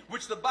sin,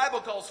 which the Bible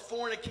calls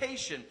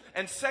fornication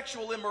and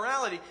sexual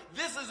immorality,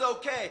 this is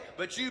okay,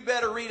 but you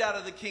better read out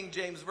of the King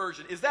James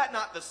Version. Is that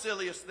not the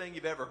silliest thing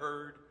you've ever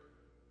heard?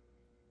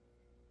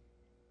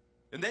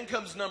 And then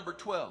comes number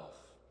 12.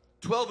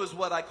 12 is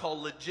what I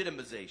call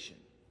legitimization.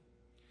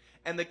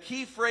 And the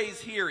key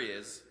phrase here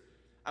is,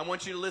 I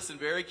want you to listen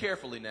very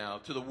carefully now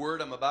to the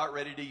word I'm about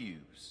ready to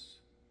use.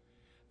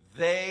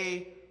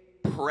 they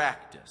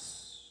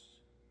practice.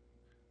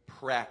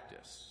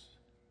 Practice.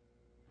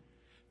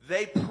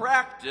 They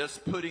practice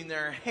putting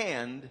their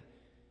hand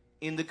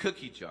in the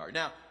cookie jar.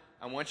 Now,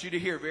 I want you to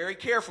hear very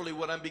carefully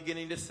what I'm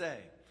beginning to say.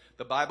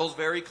 The Bible's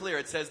very clear.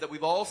 It says that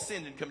we've all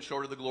sinned and come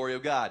short of the glory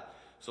of God.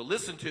 So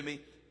listen to me.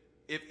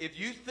 If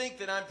you think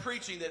that I'm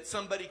preaching that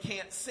somebody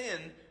can't sin,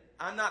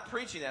 I'm not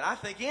preaching that. I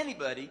think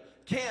anybody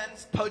can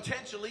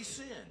potentially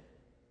sin.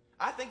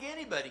 I think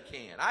anybody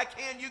can. I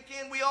can, you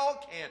can, we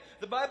all can.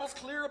 The Bible's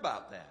clear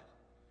about that.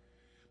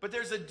 But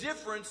there's a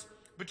difference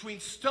between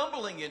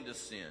stumbling into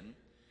sin.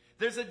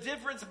 There's a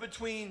difference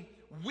between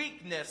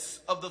weakness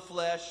of the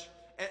flesh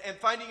and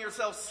finding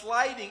yourself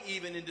sliding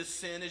even into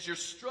sin as you're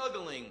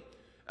struggling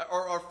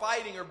or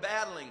fighting or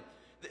battling.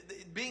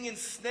 Being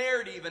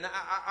ensnared even.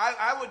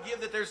 I would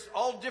give that there's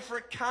all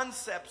different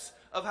concepts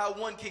of how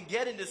one can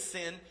get into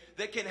sin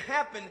that can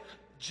happen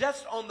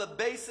just on the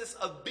basis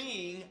of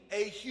being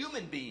a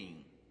human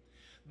being.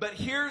 But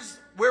here's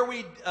where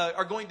we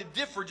are going to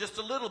differ just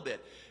a little bit.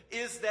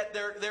 Is that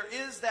there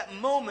is that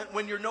moment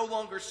when you're no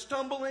longer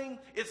stumbling.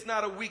 It's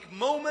not a weak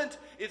moment.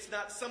 It's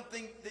not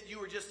something that you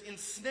were just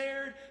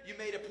ensnared. You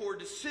made a poor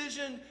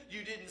decision.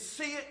 You didn't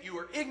see it. You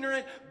were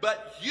ignorant.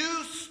 But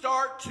you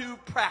start to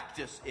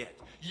practice it.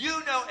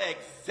 You know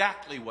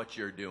exactly what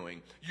you're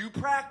doing. You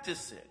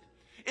practice it.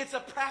 It's a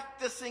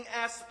practicing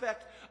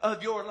aspect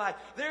of your life.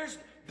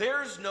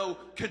 There's no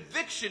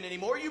conviction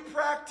anymore. You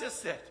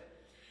practice it.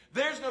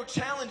 There's no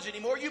challenge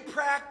anymore. You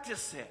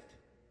practice it.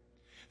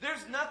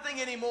 There's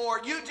nothing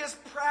anymore. You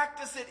just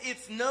practice it.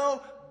 It's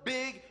no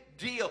big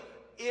deal.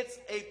 It's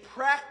a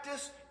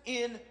practice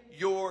in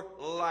your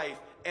life.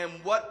 And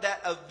what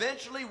that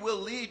eventually will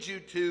lead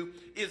you to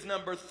is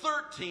number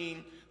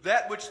 13,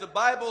 that which the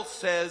Bible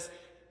says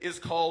is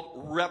called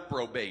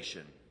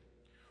reprobation.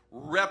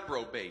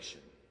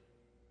 Reprobation.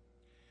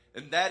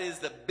 And that is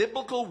the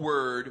biblical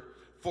word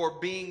for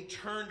being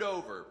turned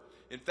over.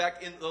 In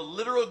fact, in the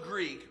literal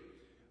Greek,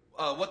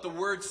 what the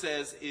word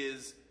says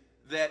is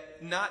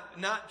that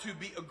not to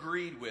be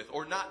agreed with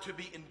or not to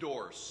be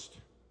endorsed.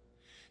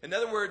 In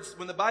other words,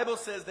 when the Bible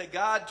says that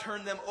God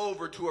turned them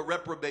over to a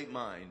reprobate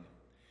mind,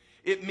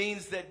 it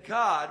means that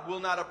God will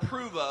not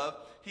approve of,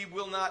 He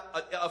will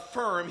not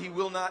affirm, He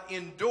will not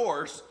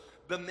endorse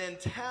the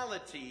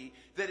mentality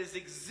that is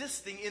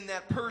existing in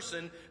that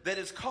person that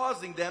is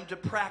causing them to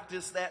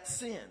practice that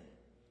sin.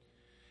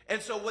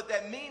 And so what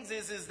that means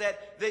is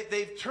that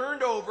they've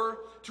turned over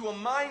to a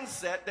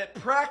mindset that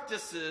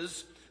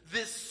practices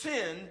this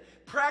sin,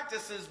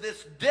 practices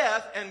this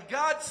death, and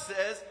God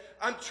says,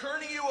 I'm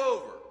turning you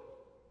over.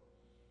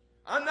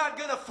 I'm not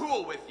going to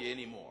fool with you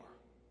anymore.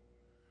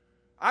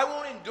 I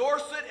won't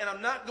endorse it, and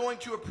I'm not going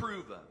to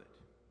approve of it.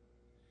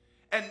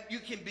 And you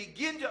can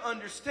begin to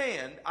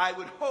understand, I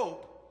would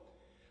hope,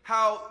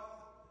 how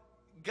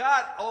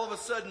God all of a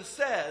sudden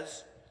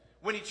says,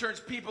 when He turns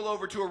people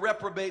over to a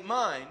reprobate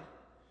mind,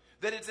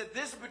 that it's at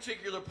this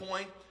particular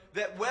point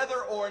that whether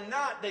or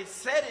not they've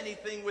said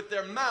anything with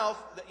their mouth,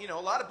 you know,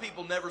 a lot of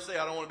people never say,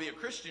 I don't want to be a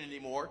Christian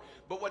anymore.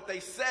 But what they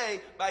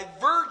say by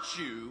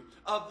virtue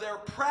of their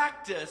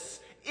practice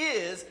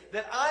is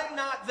that I'm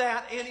not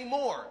that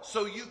anymore.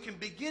 So you can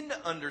begin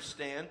to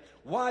understand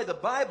why the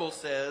Bible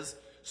says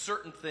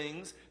certain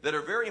things that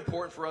are very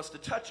important for us to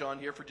touch on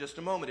here for just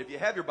a moment. If you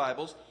have your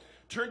Bibles,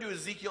 turn to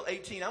Ezekiel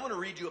 18. I want to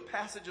read you a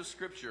passage of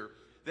Scripture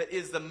that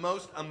is the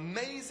most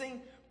amazing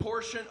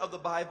portion of the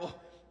Bible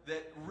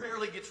that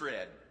rarely gets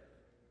read.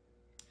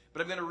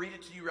 But I'm going to read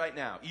it to you right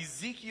now.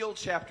 Ezekiel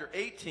chapter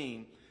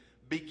 18,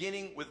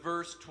 beginning with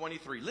verse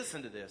 23.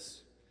 Listen to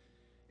this.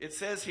 It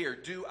says here,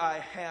 do I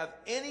have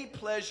any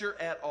pleasure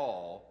at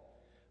all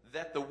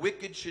that the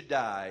wicked should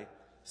die,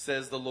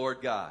 says the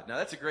Lord God? Now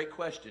that's a great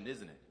question,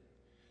 isn't it?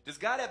 Does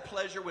God have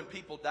pleasure when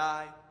people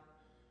die?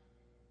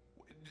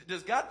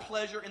 Does God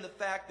pleasure in the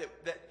fact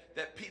that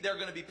there are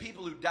going to be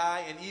people who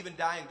die and even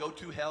die and go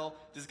to hell?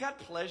 Does God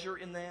pleasure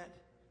in that?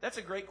 That's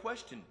a great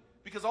question,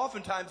 because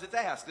oftentimes it's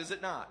asked, is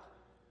it not?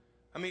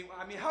 I mean,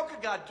 how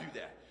could God do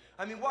that?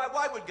 I mean,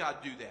 why would God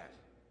do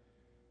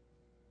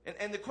that?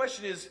 And the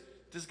question is,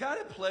 does God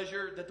have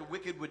pleasure that the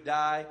wicked would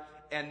die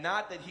and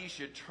not that he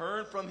should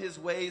turn from his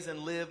ways and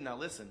live? Now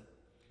listen.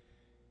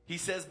 He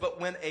says, but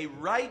when a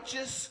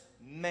righteous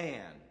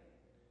man,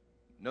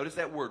 notice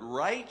that word,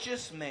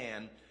 righteous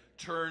man,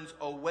 turns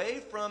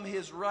away from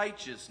his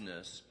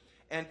righteousness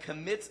and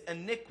commits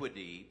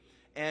iniquity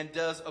and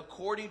does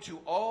according to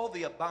all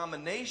the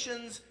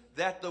abominations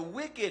that the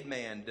wicked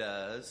man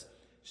does,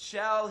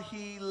 shall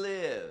he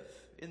live?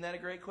 Isn't that a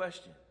great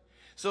question?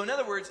 So in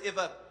other words, if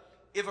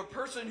a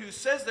person who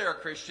says they're a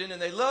Christian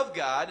and they love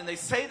God and they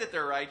say that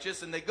they're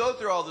righteous and they go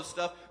through all this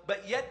stuff,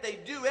 but yet they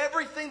do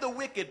everything the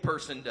wicked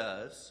person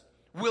does,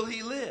 will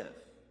he live?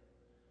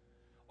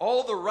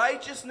 All the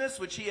righteousness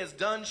which he has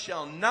done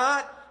shall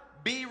not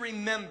be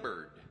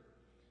remembered,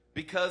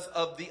 because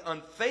of the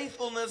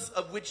unfaithfulness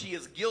of which he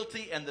is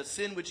guilty and the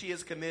sin which he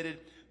has committed,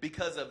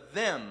 because of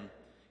them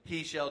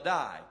he shall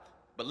die.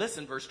 But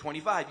listen, verse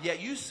 25,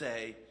 yet you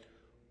say,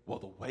 well,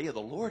 the way of the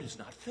Lord is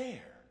not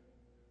fair.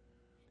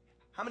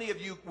 How many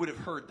of you would have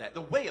heard that?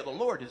 The way of the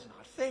Lord is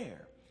not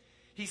fair.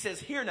 He says,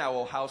 hear now,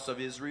 O house of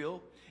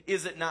Israel,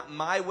 is it not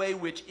my way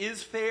which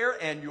is fair,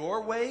 and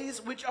your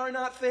ways which are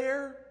not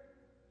fair?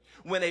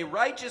 When a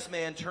righteous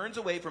man turns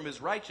away from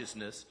his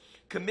righteousness,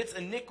 commits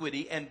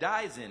iniquity, and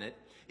dies in it,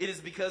 it is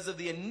because of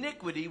the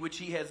iniquity which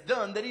he has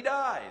done that he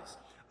dies.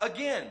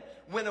 Again,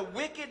 when a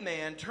wicked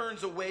man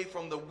turns away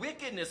from the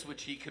wickedness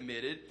which he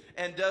committed,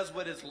 and does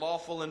what is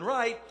lawful and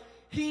right,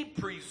 he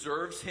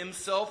preserves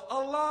himself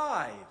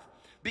alive,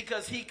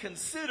 because he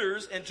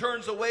considers and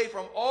turns away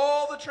from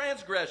all the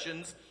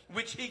transgressions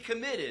which he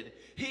committed.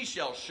 He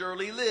shall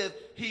surely live,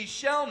 he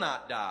shall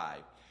not die.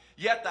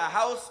 Yet the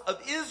house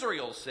of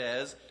Israel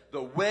says,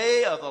 the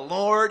way of the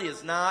Lord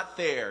is not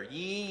fair.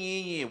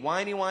 Yee,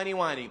 whiny, whiny,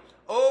 whiny.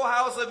 O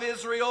house of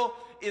Israel,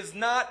 is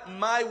not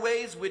my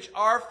ways which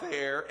are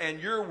fair,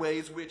 and your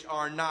ways which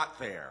are not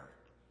fair.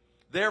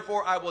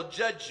 Therefore I will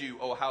judge you,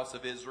 O house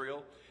of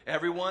Israel,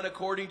 everyone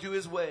according to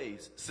his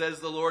ways,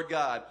 says the Lord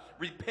God.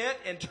 Repent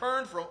and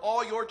turn from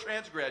all your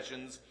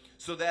transgressions,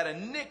 so that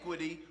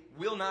iniquity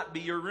will not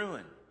be your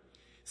ruin. It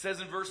says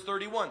in verse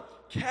 31,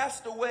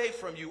 cast away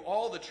from you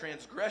all the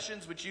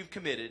transgressions which you've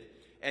committed,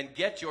 and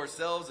get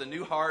yourselves a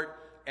new heart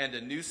and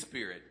a new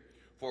spirit.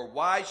 For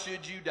why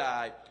should you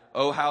die,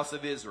 O house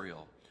of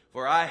Israel?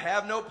 For I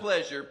have no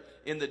pleasure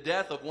in the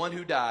death of one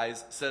who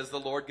dies, says the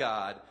Lord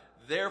God.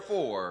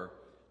 Therefore,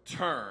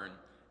 turn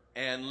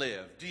and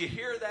live. Do you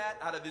hear that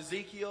out of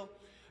Ezekiel?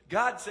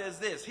 God says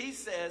this. He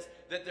says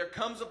that there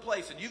comes a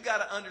place, and you've got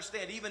to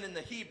understand, even in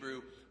the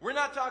Hebrew, we're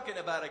not talking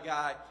about a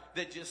guy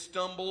that just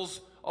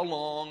stumbles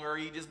along, or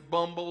he just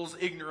bumbles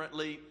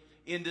ignorantly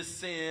into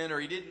sin, or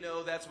he didn't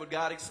know that's what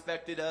God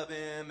expected of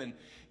him. And,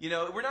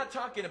 we're not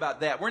talking about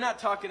that. We're not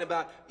talking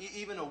about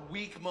even a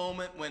weak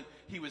moment when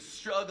he was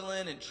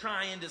struggling and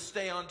trying to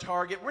stay on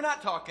target. We're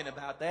not talking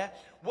about that.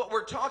 What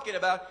we're talking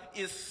about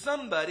is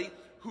somebody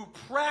who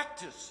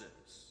practices.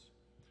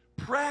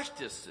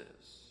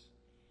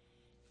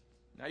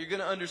 Now you're going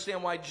to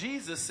understand why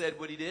Jesus said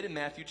what he did in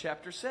Matthew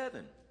chapter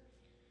 7.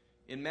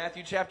 In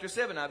Matthew chapter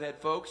 7, I've had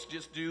folks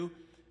just do,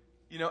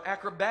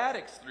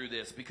 acrobatics through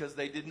this because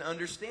they didn't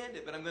understand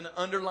it. But I'm going to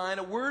underline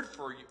a word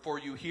for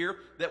you here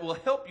that will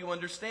help you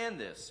understand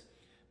this.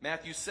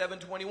 Matthew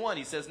 7:21,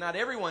 he says, not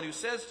everyone who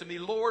says to me,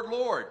 Lord,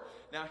 Lord.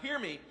 Now hear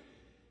me.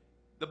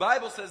 The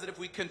Bible says that if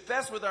we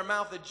confess with our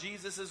mouth that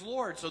Jesus is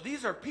Lord. So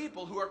these are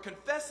people who are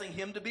confessing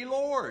him to be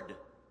Lord.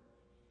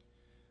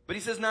 But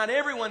he says, not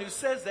everyone who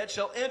says that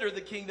shall enter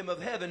the kingdom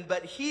of heaven,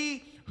 but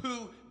he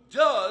who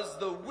does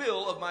the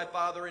will of my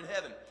Father in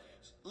heaven.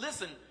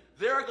 Listen,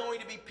 there are going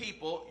to be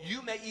people,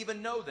 you may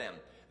even know them,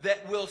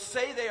 that will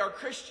say they are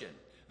Christian.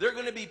 There are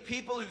going to be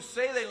people who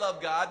say they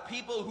love God,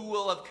 people who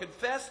will have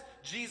confessed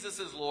Jesus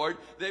is Lord.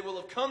 They will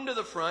have come to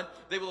the front.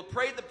 They will have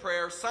prayed the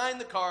prayer, signed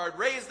the card,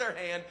 raised their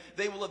hand.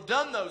 They will have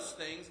done those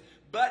things,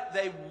 but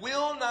they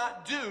will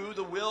not do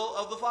the will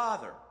of the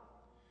Father.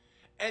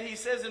 And he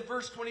says in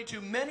verse 22,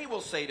 many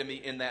will say to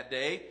me in that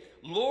day,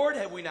 Lord,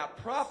 have we not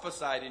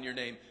prophesied in your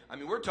name? I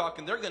mean, we're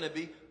talking, they're going to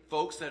be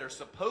folks that are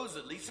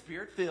supposedly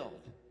spirit-filled.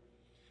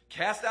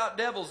 Cast out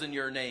devils in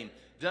your name,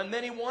 done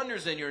many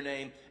wonders in your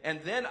name, and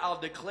then I'll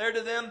declare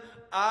to them,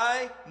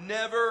 I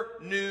never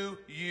knew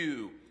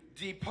you.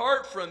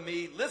 Depart from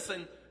me,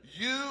 listen,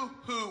 you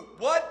who,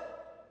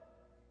 what?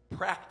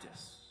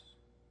 Practice.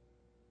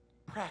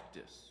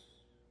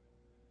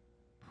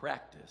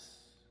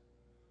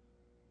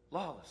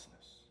 Lawlessness.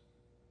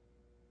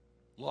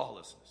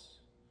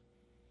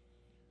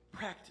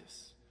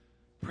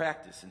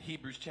 Practice. In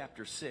Hebrews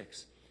chapter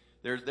 6,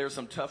 there's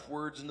some tough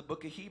words in the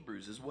book of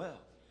Hebrews as well.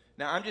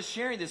 Now, I'm just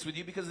sharing this with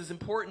you because it's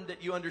important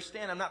that you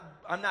understand.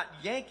 I'm not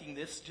yanking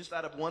this just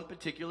out of one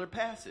particular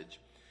passage.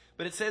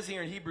 But it says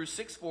here in Hebrews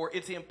 6:4,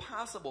 it's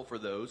impossible for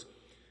those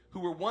who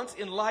were once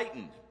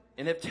enlightened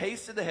and have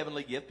tasted the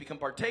heavenly gift, become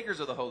partakers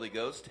of the Holy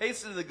Ghost,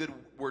 tasted the good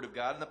word of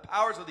God and the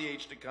powers of the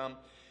age to come,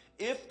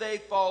 if they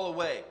fall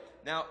away.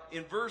 Now,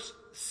 in verse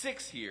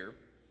 6 here,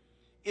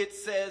 it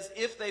says,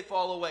 if they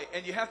fall away.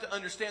 And you have to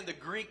understand the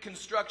Greek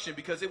construction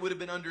because it would have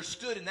been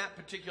understood in that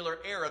particular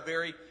era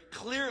very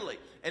clearly.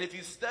 And if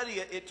you study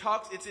it,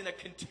 it's in a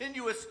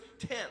continuous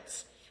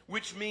tense,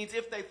 which means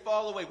if they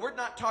fall away. We're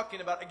not talking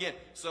about, again,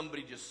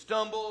 somebody just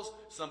stumbles,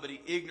 somebody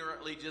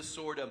ignorantly just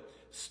sort of,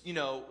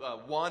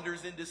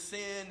 wanders into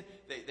sin.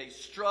 They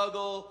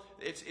struggle.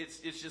 It's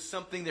just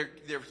something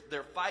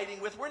they're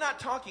fighting with. We're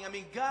not talking,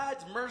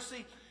 God's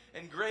mercy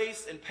and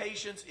grace and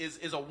patience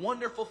is a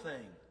wonderful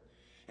thing.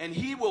 And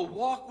he will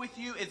walk with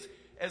you.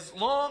 As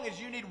long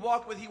as you need to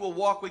walk with, he will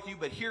walk with you.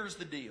 But here's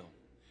the deal.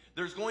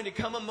 There's going to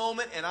come a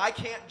moment, and I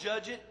can't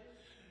judge it.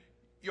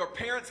 Your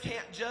parents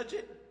can't judge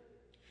it.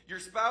 Your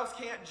spouse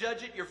can't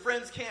judge it. Your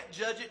friends can't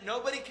judge it.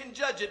 Nobody can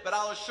judge it, but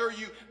I'll assure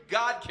you,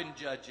 God can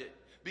judge it.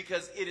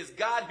 Because it is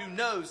God who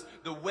knows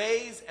the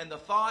ways and the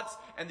thoughts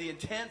and the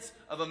intents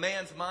of a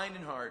man's mind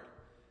and heart.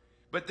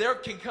 But there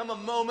can come a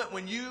moment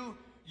when you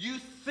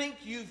think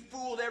you've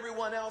fooled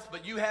everyone else,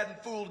 but you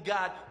hadn't fooled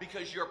God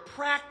because you're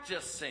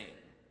practicing.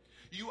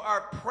 You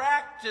are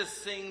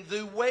practicing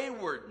the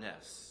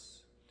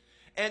waywardness.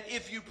 And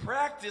if you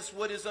practice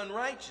what is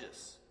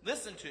unrighteous,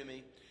 listen to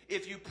me,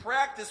 if you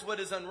practice what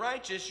is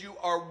unrighteous, you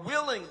are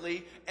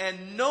willingly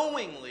and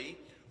knowingly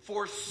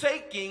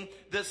forsaking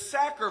the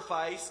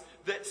sacrifice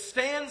that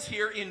stands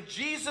here in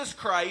Jesus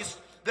Christ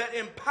that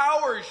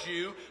empowers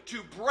you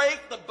to break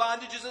the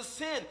bondages of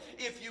sin.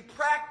 If you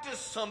practice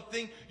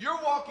something, you're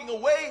walking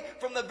away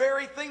from the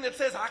very thing that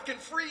says, I can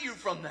free you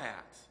from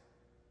that.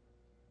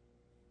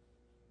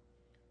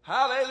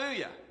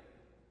 Hallelujah.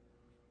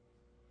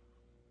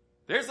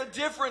 There's a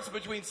difference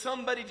between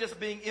somebody just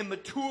being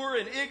immature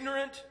and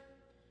ignorant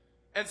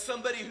and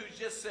somebody who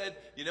just said,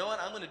 you know what,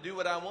 I'm going to do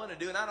what I want to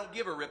do, and I don't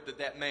give a rip that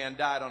that man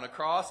died on a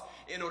cross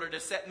in order to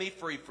set me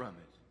free from it.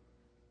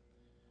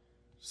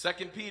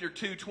 2 Peter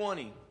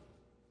 2:20.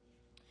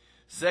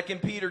 2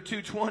 Peter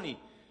 2:20.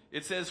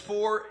 It says,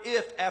 for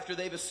if after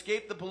they've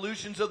escaped the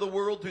pollutions of the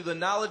world through the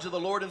knowledge of the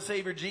Lord and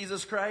Savior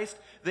Jesus Christ,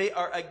 they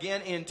are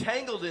again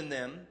entangled in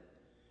them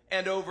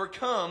and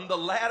overcome, the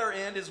latter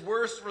end is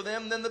worse for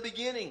them than the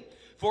beginning.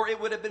 For it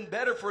would have been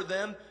better for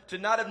them to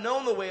not have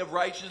known the way of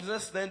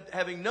righteousness than,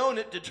 having known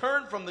it, to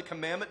turn from the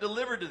commandment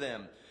delivered to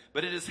them.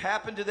 But it has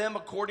happened to them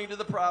according to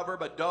the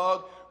proverb, a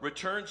dog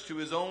returns to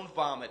his own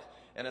vomit,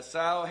 and a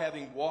sow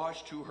having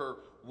washed to her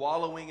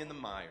wallowing in the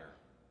mire.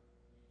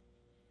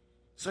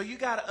 So you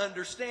got to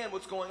understand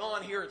what's going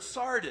on here at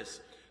Sardis.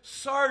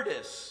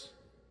 Sardis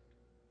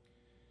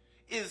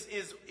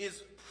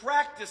is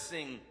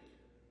practicing,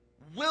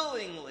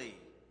 willingly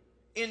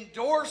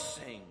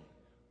endorsing,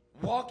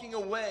 walking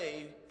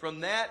away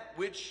from that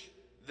which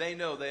they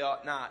know they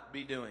ought not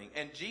be doing.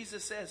 And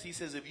Jesus says, he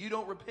says, if you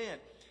don't repent,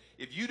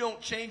 if you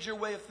don't change your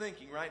way of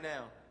thinking right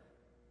now,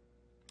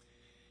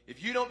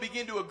 if you don't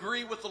begin to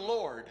agree with the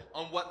Lord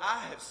on what I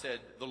have said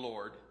the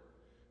Lord,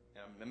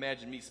 now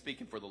imagine me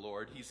speaking for the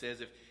Lord, he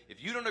says,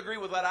 if you don't agree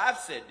with what I've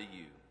said to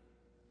you,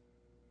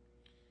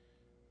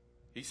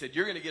 he said,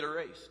 you're going to get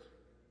erased.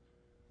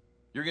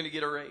 You're going to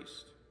get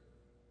erased.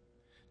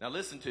 Now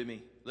listen to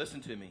me.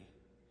 Listen to me.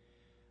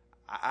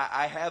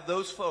 I have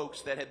those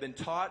folks that have been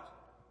taught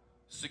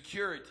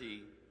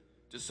security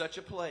to such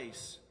a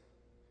place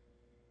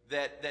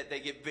that they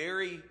get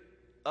very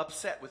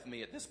upset with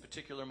me at this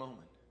particular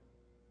moment.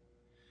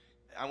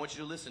 I want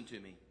you to listen to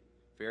me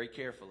very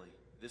carefully.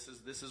 This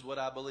is what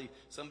I believe.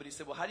 Somebody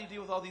said, well, how do you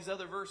deal with all these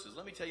other verses?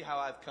 Let me tell you how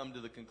I've come to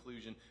the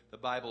conclusion the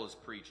Bible is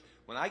preached.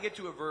 When I get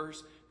to a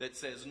verse that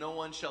says, no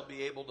one shall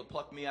be able to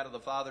pluck me out of the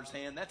Father's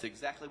hand, that's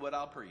exactly what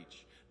I'll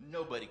preach.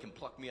 Nobody can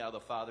pluck me out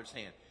of the Father's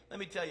hand. Let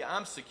me tell you,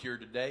 I'm secure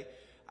today.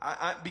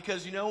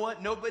 Because you know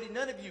what?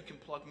 None of you can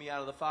pluck me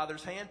out of the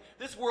Father's hand.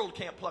 This world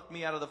can't pluck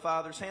me out of the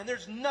Father's hand.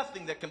 There's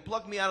nothing that can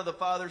pluck me out of the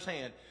Father's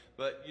hand.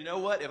 But you know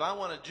what? If I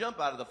want to jump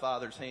out of the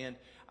Father's hand,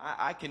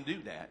 I can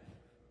do that.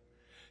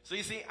 So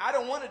you see, I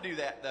don't want to do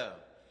that though.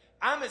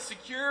 I'm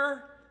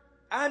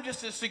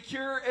just as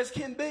secure as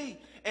can be.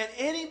 And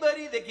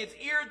anybody that gets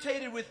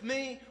irritated with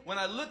me when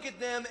I look at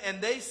them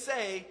and they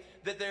say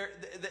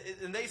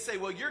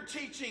well, you're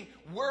teaching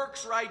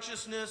works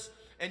righteousness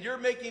and you're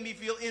making me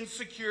feel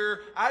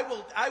insecure, I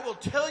will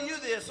tell you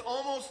this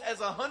almost as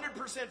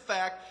 100%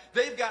 fact.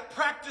 They've got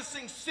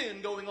practicing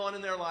sin going on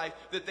in their life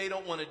that they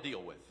don't want to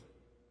deal with.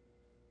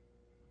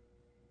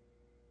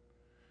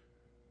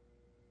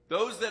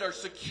 Those that are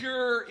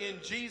secure in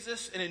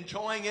Jesus and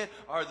enjoying it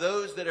are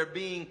those that are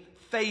being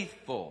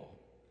faithful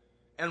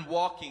and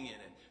walking in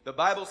it. The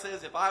Bible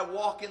says, if I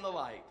walk in the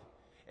light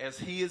as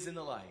he is in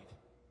the light,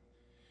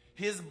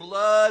 his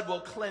blood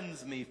will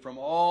cleanse me from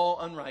all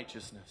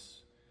unrighteousness.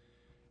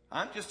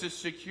 I'm just as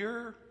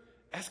secure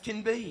as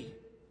can be.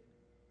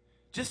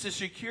 Just as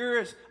secure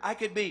as I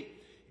could be.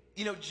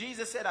 You know,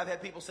 Jesus said, I've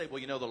had people say, well,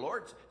 you know, the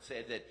Lord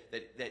said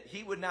that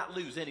he would not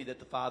lose any that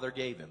the Father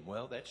gave him.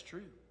 Well, that's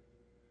true.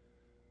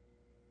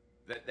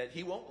 That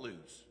he won't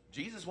lose.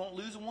 Jesus won't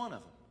lose one of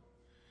them.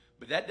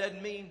 But that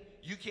doesn't mean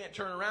you can't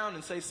turn around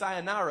and say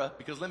sayonara,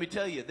 because let me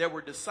tell you, there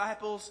were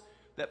disciples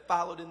that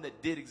followed him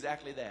that did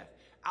exactly that.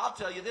 I'll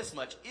tell you this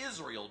much,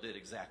 Israel did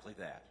exactly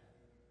that.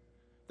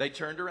 They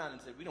turned around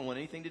and said, we don't want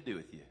anything to do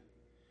with you.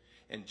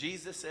 And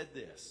Jesus said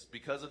this,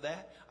 because of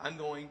that, I'm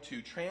going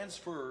to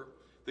transfer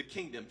the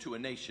kingdom to a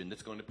nation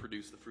that's going to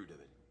produce the fruit of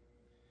it.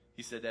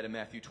 He said that in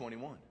Matthew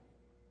 21.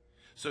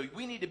 So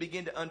we need to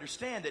begin to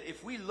understand that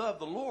if we love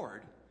the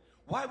Lord,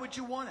 why would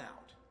you want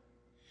out?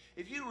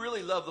 If you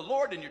really love the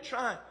Lord and you're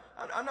trying,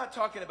 I'm not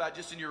talking about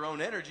just in your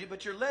own energy,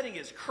 but you're letting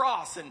his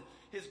cross and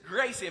his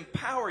grace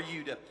empower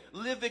you to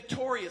live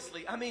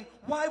victoriously. I mean,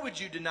 why would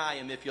you deny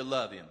him if you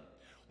love him?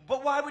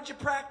 But why would you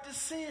practice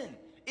sin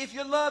if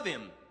you love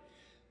him?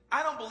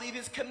 I don't believe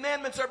his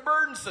commandments are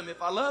burdensome.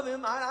 If I love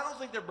him, I don't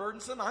think they're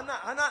burdensome. I'm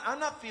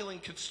not feeling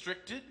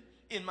constricted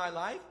in my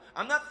life.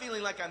 I'm not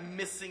feeling like I'm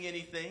missing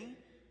anything.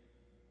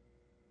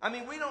 I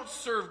mean, we don't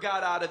serve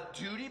God out of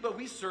duty, but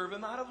we serve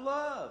him out of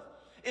love.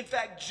 In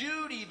fact,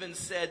 Jude even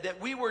said that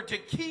we were to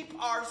keep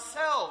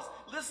ourselves.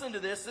 Listen to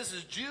this. This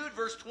is Jude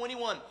verse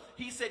 21.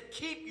 He said,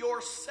 keep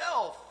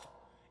yourself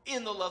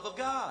in the love of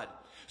God.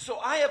 So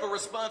I have a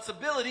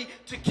responsibility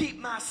to keep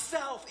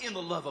myself in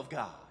the love of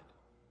God.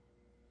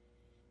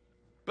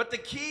 But the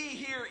key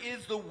here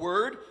is the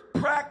word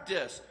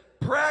practice.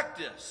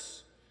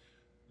 Practice.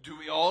 Do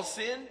we all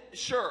sin?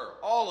 Sure,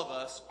 all of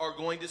us are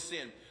going to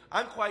sin.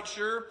 I'm quite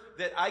sure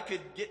that I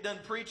could get done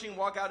preaching,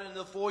 walk out into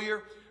the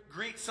foyer,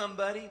 greet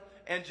somebody,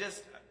 and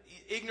just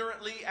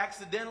ignorantly,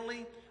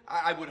 accidentally,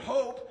 I would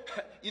hope,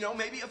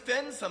 maybe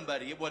offend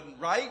somebody. It wasn't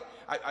right.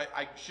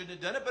 I shouldn't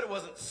have done it, but it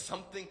wasn't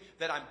something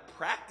that I'm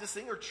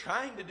practicing or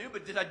trying to do.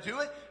 But did I do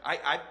it?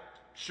 I'm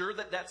sure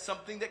that that's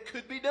something that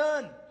could be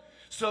done.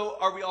 So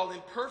are we all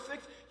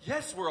imperfect?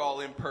 Yes, we're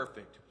all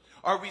imperfect.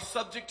 Are we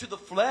subject to the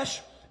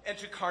flesh and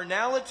to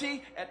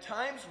carnality? At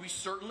times, we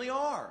certainly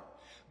are.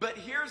 But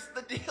here's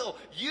the deal.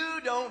 You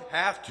don't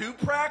have to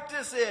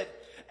practice it.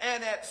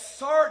 And at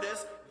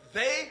Sardis,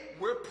 they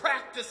were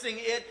practicing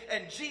it.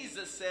 And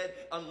Jesus said,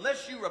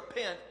 unless you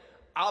repent,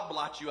 I'll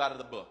blot you out of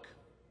the book.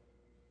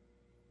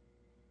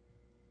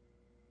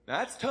 Now,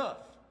 that's tough.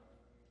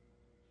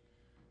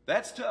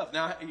 That's tough.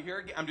 Now, here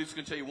again, I'm just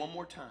going to tell you one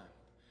more time.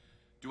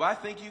 Do I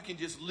think you can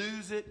just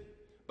lose it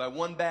by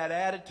one bad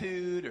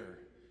attitude, or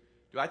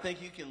do I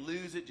think you can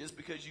lose it just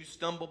because you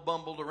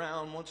bumbled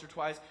around once or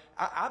twice?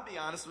 I'll be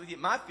honest with you.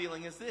 My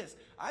feeling is this.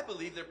 I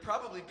believe there are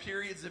probably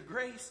periods of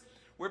grace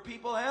where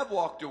people have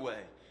walked away.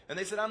 And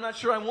they said, I'm not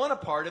sure I want a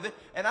part of it.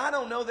 And I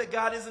don't know that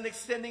God isn't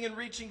extending and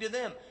reaching to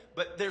them.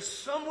 But there's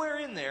somewhere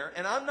in there,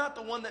 and I'm not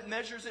the one that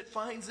measures it,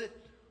 finds it,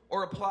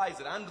 or applies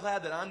it. I'm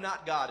glad that I'm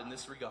not God in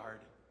this regard.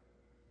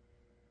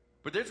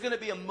 But there's going to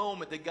be a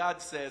moment that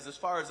God says, as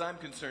far as I'm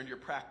concerned, you're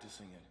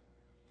practicing it.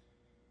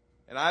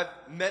 And I've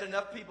met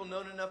enough people,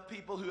 known enough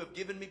people who have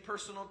given me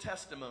personal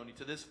testimony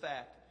to this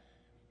fact,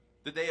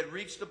 that they had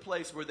reached a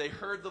place where they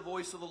heard the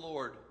voice of the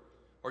Lord,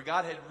 or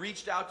God had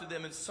reached out to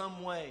them in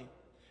some way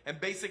and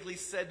basically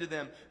said to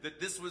them that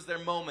this was their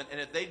moment. And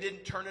if they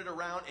didn't turn it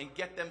around and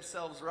get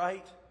themselves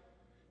right,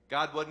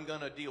 God wasn't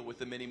going to deal with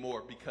them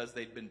anymore because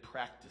they'd been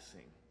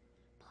practicing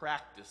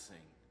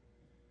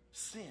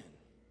sin.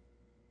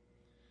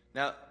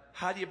 Now,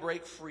 how do you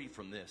break free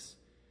from this?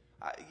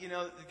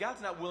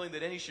 God's not willing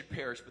that any should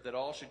perish, but that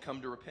all should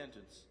come to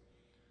repentance.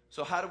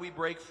 So how do we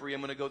break free? I'm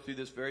going to go through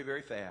this very,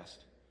 very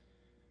fast.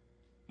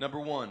 Number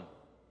one,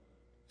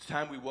 it's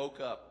time we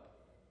woke up.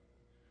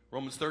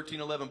 Romans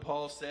 13:11,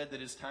 Paul said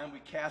that it's time we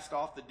cast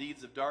off the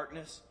deeds of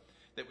darkness,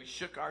 that we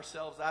shook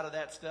ourselves out of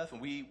that stuff, and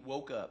we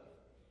woke up.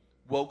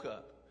 Woke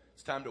up.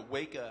 It's time to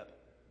wake up,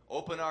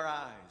 open our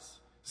eyes,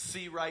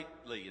 see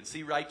rightly and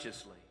see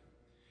righteously.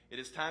 It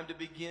is time to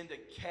begin to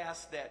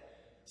cast that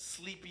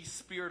sleepy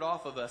spirit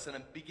off of us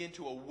and begin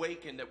to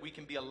awaken that we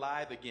can be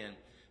alive again.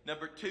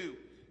 Number two,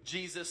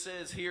 Jesus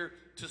says here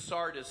to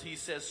Sardis, he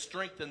says,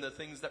 strengthen the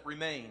things that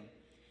remain.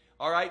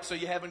 All right, so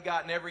you haven't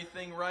gotten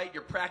everything right.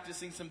 You're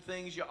practicing some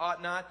things you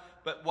ought not.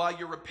 But while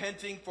you're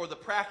repenting for the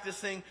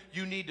practicing,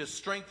 you need to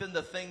strengthen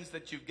the things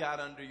that you've got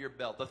under your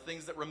belt, the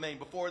things that remain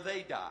before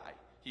they die,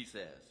 he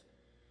says.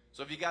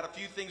 So if you got a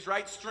few things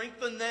right,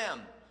 strengthen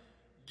them.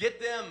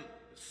 Get them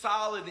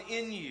solid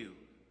in you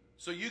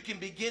so you can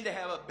begin to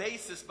have a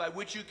basis by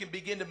which you can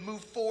begin to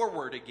move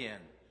forward again.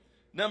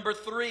 Number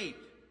three,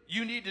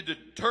 you need to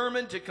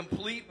determine to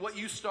complete what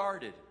you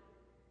started.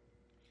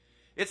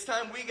 It's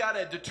time we got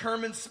a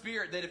determined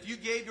spirit that if you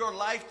gave your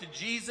life to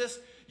Jesus,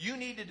 you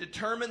need to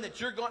determine that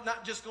you're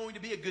not just going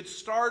to be a good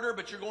starter,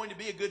 but you're going to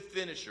be a good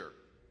finisher.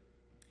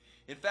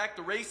 In fact,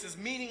 the race is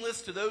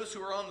meaningless to those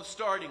who are on the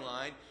starting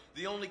line.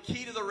 The only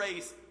key to the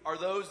race are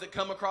those that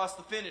come across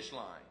the finish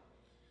line.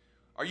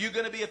 Are you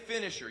going to be a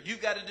finisher?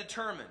 You've got to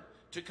determine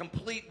to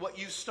complete what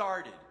you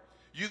started.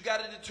 You've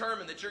got to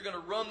determine that you're going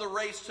to run the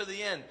race to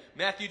the end.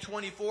 Matthew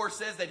 24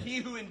 says that he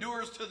who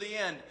endures to the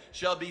end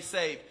shall be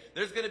saved.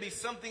 There's going to be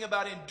something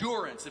about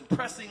endurance and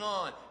pressing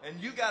on,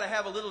 and you got to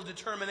have a little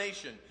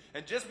determination.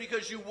 And just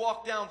because you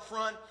walk down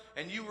front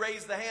and you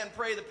raise the hand,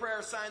 pray the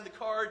prayer, sign the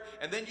card,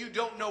 and then you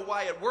don't know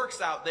why it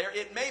works out there,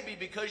 it may be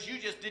because you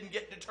just didn't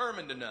get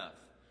determined enough.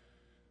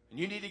 And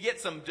you need to get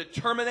some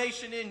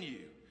determination in you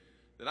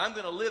that I'm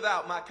going to live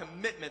out my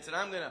commitments and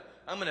I'm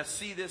going to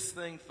see this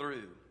thing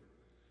through.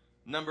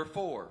 Number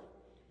four,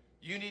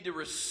 you need to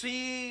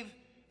receive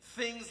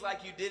things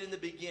like you did in the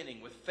beginning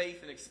with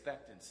faith and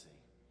expectancy.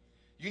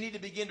 You need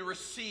to begin to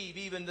receive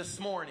even this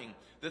morning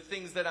the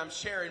things that I'm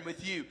sharing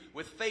with you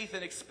with faith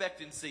and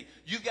expectancy.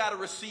 You've got to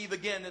receive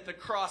again that the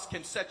cross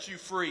can set you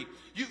free.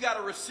 You've got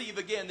to receive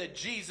again that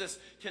Jesus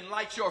can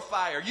light your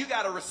fire. You've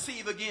got to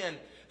receive again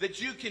that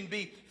you can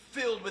be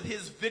filled with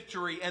his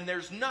victory, and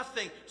there's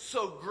nothing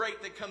so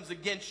great that comes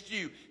against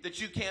you that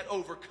you can't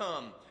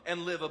overcome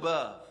and live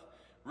above.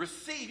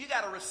 Receive. You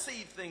got to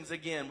receive things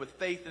again with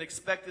faith and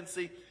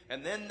expectancy.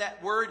 And then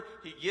that word,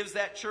 he gives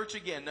that church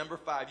again. Number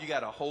 5, you got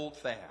to hold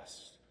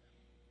fast.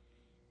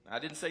 I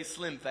didn't say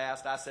slim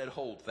fast. I said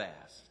hold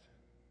fast.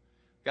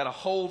 Got to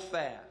hold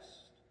fast.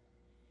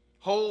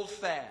 Hold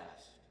fast.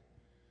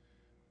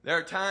 There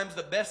are times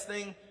the best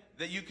thing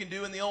that you can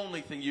do and the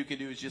only thing you can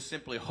do is just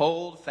simply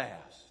hold fast.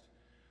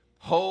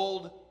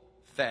 Hold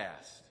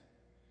fast.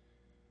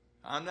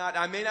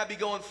 I may not be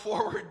going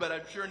forward, but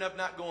I'm sure enough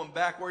not going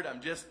backward. I'm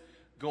just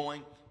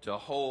going to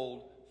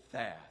hold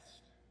fast.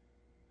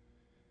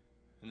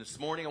 And this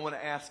morning I want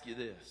to ask you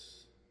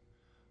this.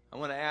 I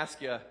want to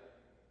ask you,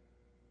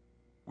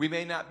 we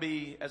may not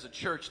be, as a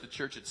church, the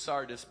church at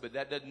Sardis, but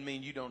that doesn't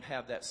mean you don't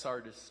have that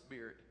Sardis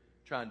spirit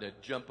trying to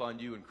jump on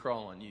you and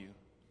crawl on you.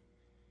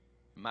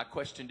 My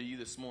question to you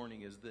this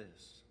morning is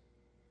this.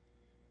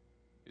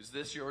 Is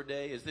this your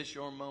day? Is this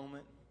your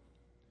moment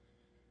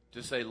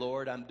to say,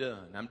 Lord, I'm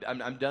done.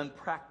 I'm done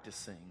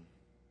practicing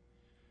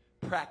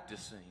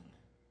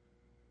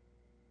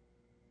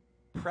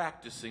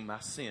my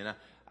sin.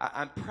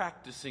 I'm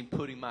practicing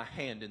putting my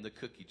hand in the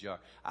cookie jar.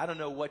 I don't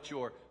know what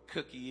your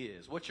cookie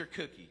is. What's your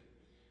cookie?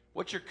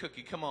 What's your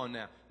cookie? Come on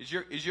now. Is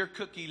your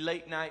cookie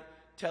late night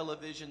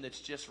television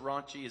that's just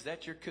raunchy? Is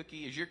that your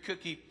cookie? Is your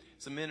cookie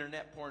some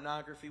internet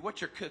pornography?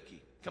 What's your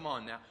cookie? Come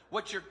on now.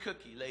 What's your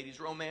cookie, ladies?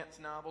 Romance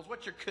novels?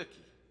 What's your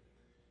cookie?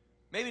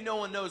 Maybe no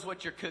one knows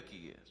what your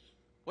cookie is.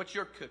 What's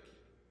your cookie?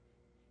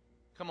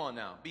 Come on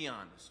now. Be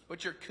honest.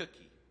 What's your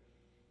cookie?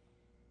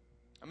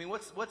 I mean,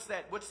 what's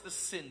that? What's the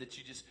sin that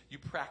you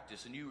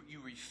practice and you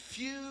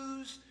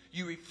refuse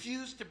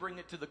to bring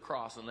it to the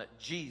cross and let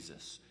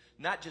Jesus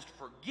not just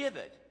forgive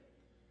it,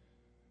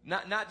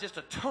 not just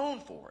atone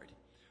for it,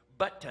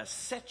 but to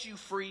set you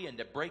free and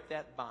to break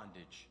that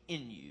bondage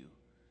in you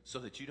so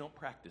that you don't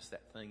practice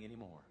that thing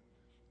anymore.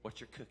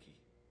 What's your cookie?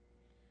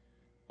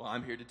 Well,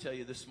 I'm here to tell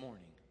you this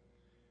morning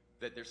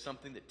that there's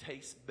something that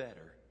tastes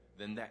better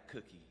than that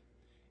cookie.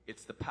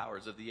 It's the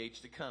powers of the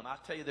age to come. I'll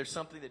tell you, there's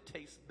something that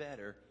tastes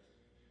better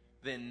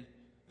than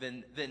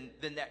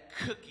that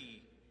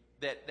cookie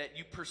that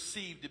you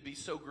perceive to be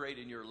so great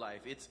in your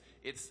life.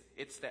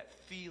 It's that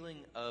feeling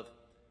of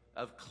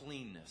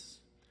cleanness.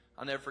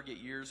 I'll never forget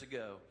years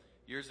ago,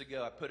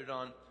 I put it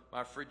on my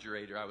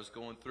refrigerator. I was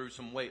going through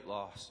some weight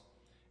loss,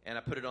 and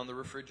I put it on the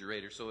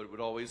refrigerator so it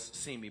would always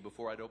see me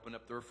before I'd open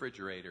up the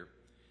refrigerator.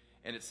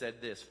 And it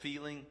said this: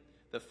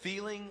 the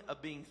feeling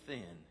of being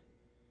thin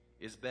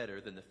is better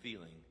than the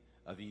feeling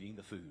of eating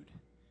the food.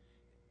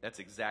 That's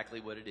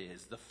exactly what it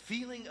is. The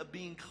feeling of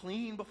being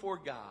clean before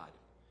God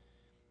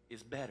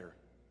is better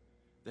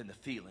than the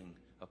feeling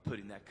of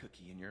putting that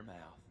cookie in your mouth.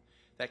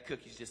 That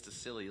cookie's just a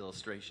silly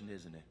illustration,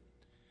 isn't it?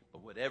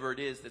 But whatever it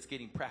is that's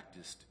getting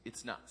practiced,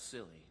 it's not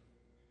silly.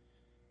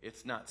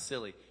 It's not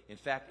silly. In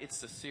fact, it's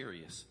so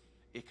serious,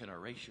 it can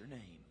erase your name.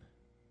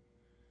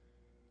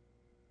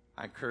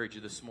 I encourage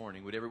you this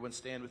morning. Would everyone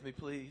stand with me,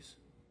 please?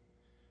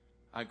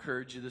 I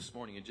encourage you this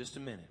morning in just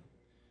a minute,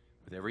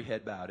 with every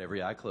head bowed,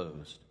 every eye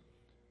closed.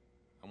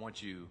 I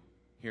want you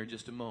here in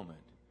just a moment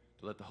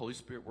to let the Holy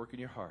Spirit work in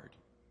your heart.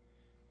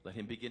 Let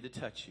Him begin to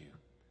touch you.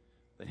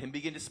 Let Him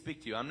begin to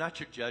speak to you. I'm not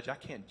your judge. I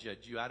can't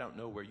judge you. I don't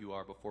know where you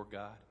are before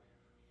God.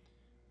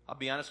 I'll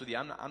be honest with you.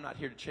 I'm not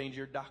here to change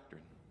your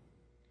doctrine.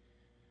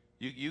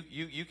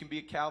 You can be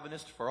a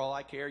Calvinist for all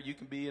I care. You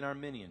can be an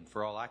Arminian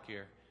for all I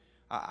care.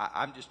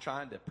 I'm just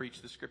trying to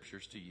preach the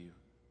Scriptures to you.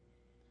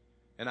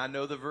 And I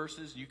know the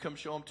verses. You come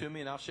show them to me,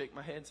 and I'll shake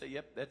my head and say,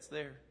 yep, that's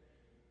there.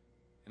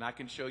 And I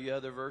can show you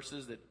other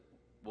verses that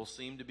will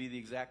seem to be the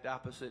exact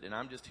opposite. And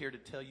I'm just here to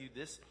tell you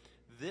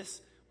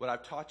this, what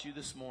I've taught you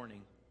this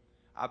morning,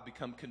 I've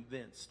become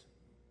convinced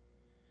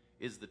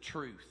is the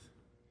truth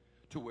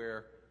to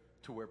where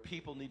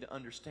people need to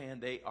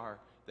understand they are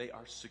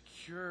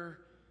secure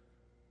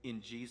in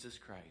Jesus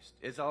Christ.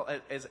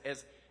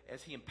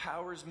 As He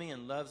empowers me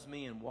and loves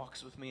me and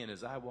walks with me, and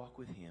as I walk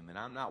with Him, and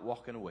I'm not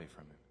walking away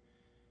from Him,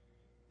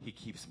 He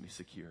keeps me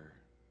secure.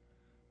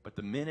 But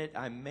the minute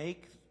I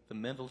make the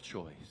mental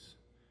choice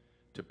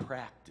to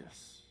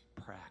practice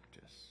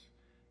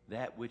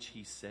that which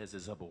He says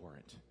is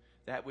abhorrent,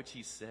 that which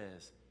He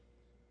says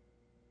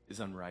is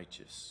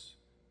unrighteous,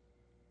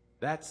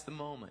 that's the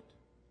moment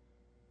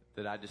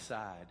that I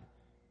decide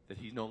that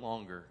He no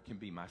longer can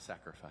be my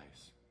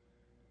sacrifice.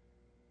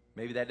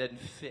 Maybe that doesn't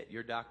fit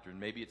your doctrine.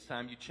 Maybe it's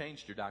time you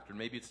changed your doctrine.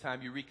 Maybe it's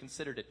time you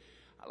reconsidered it.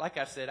 Like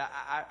I said,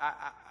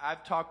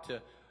 I've talked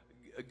to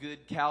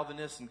good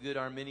Calvinists and good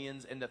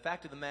Arminians, and the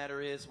fact of the matter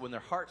is, when their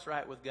heart's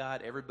right with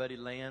God, everybody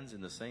lands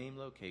in the same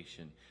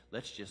location.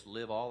 Let's just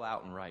live all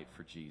out and right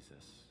for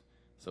Jesus.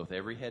 So with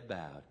every head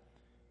bowed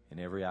and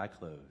every eye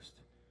closed,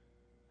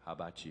 how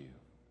about you?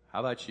 How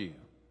about you?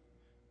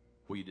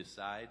 Will you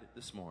decide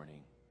this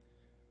morning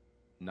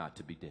not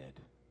to be dead?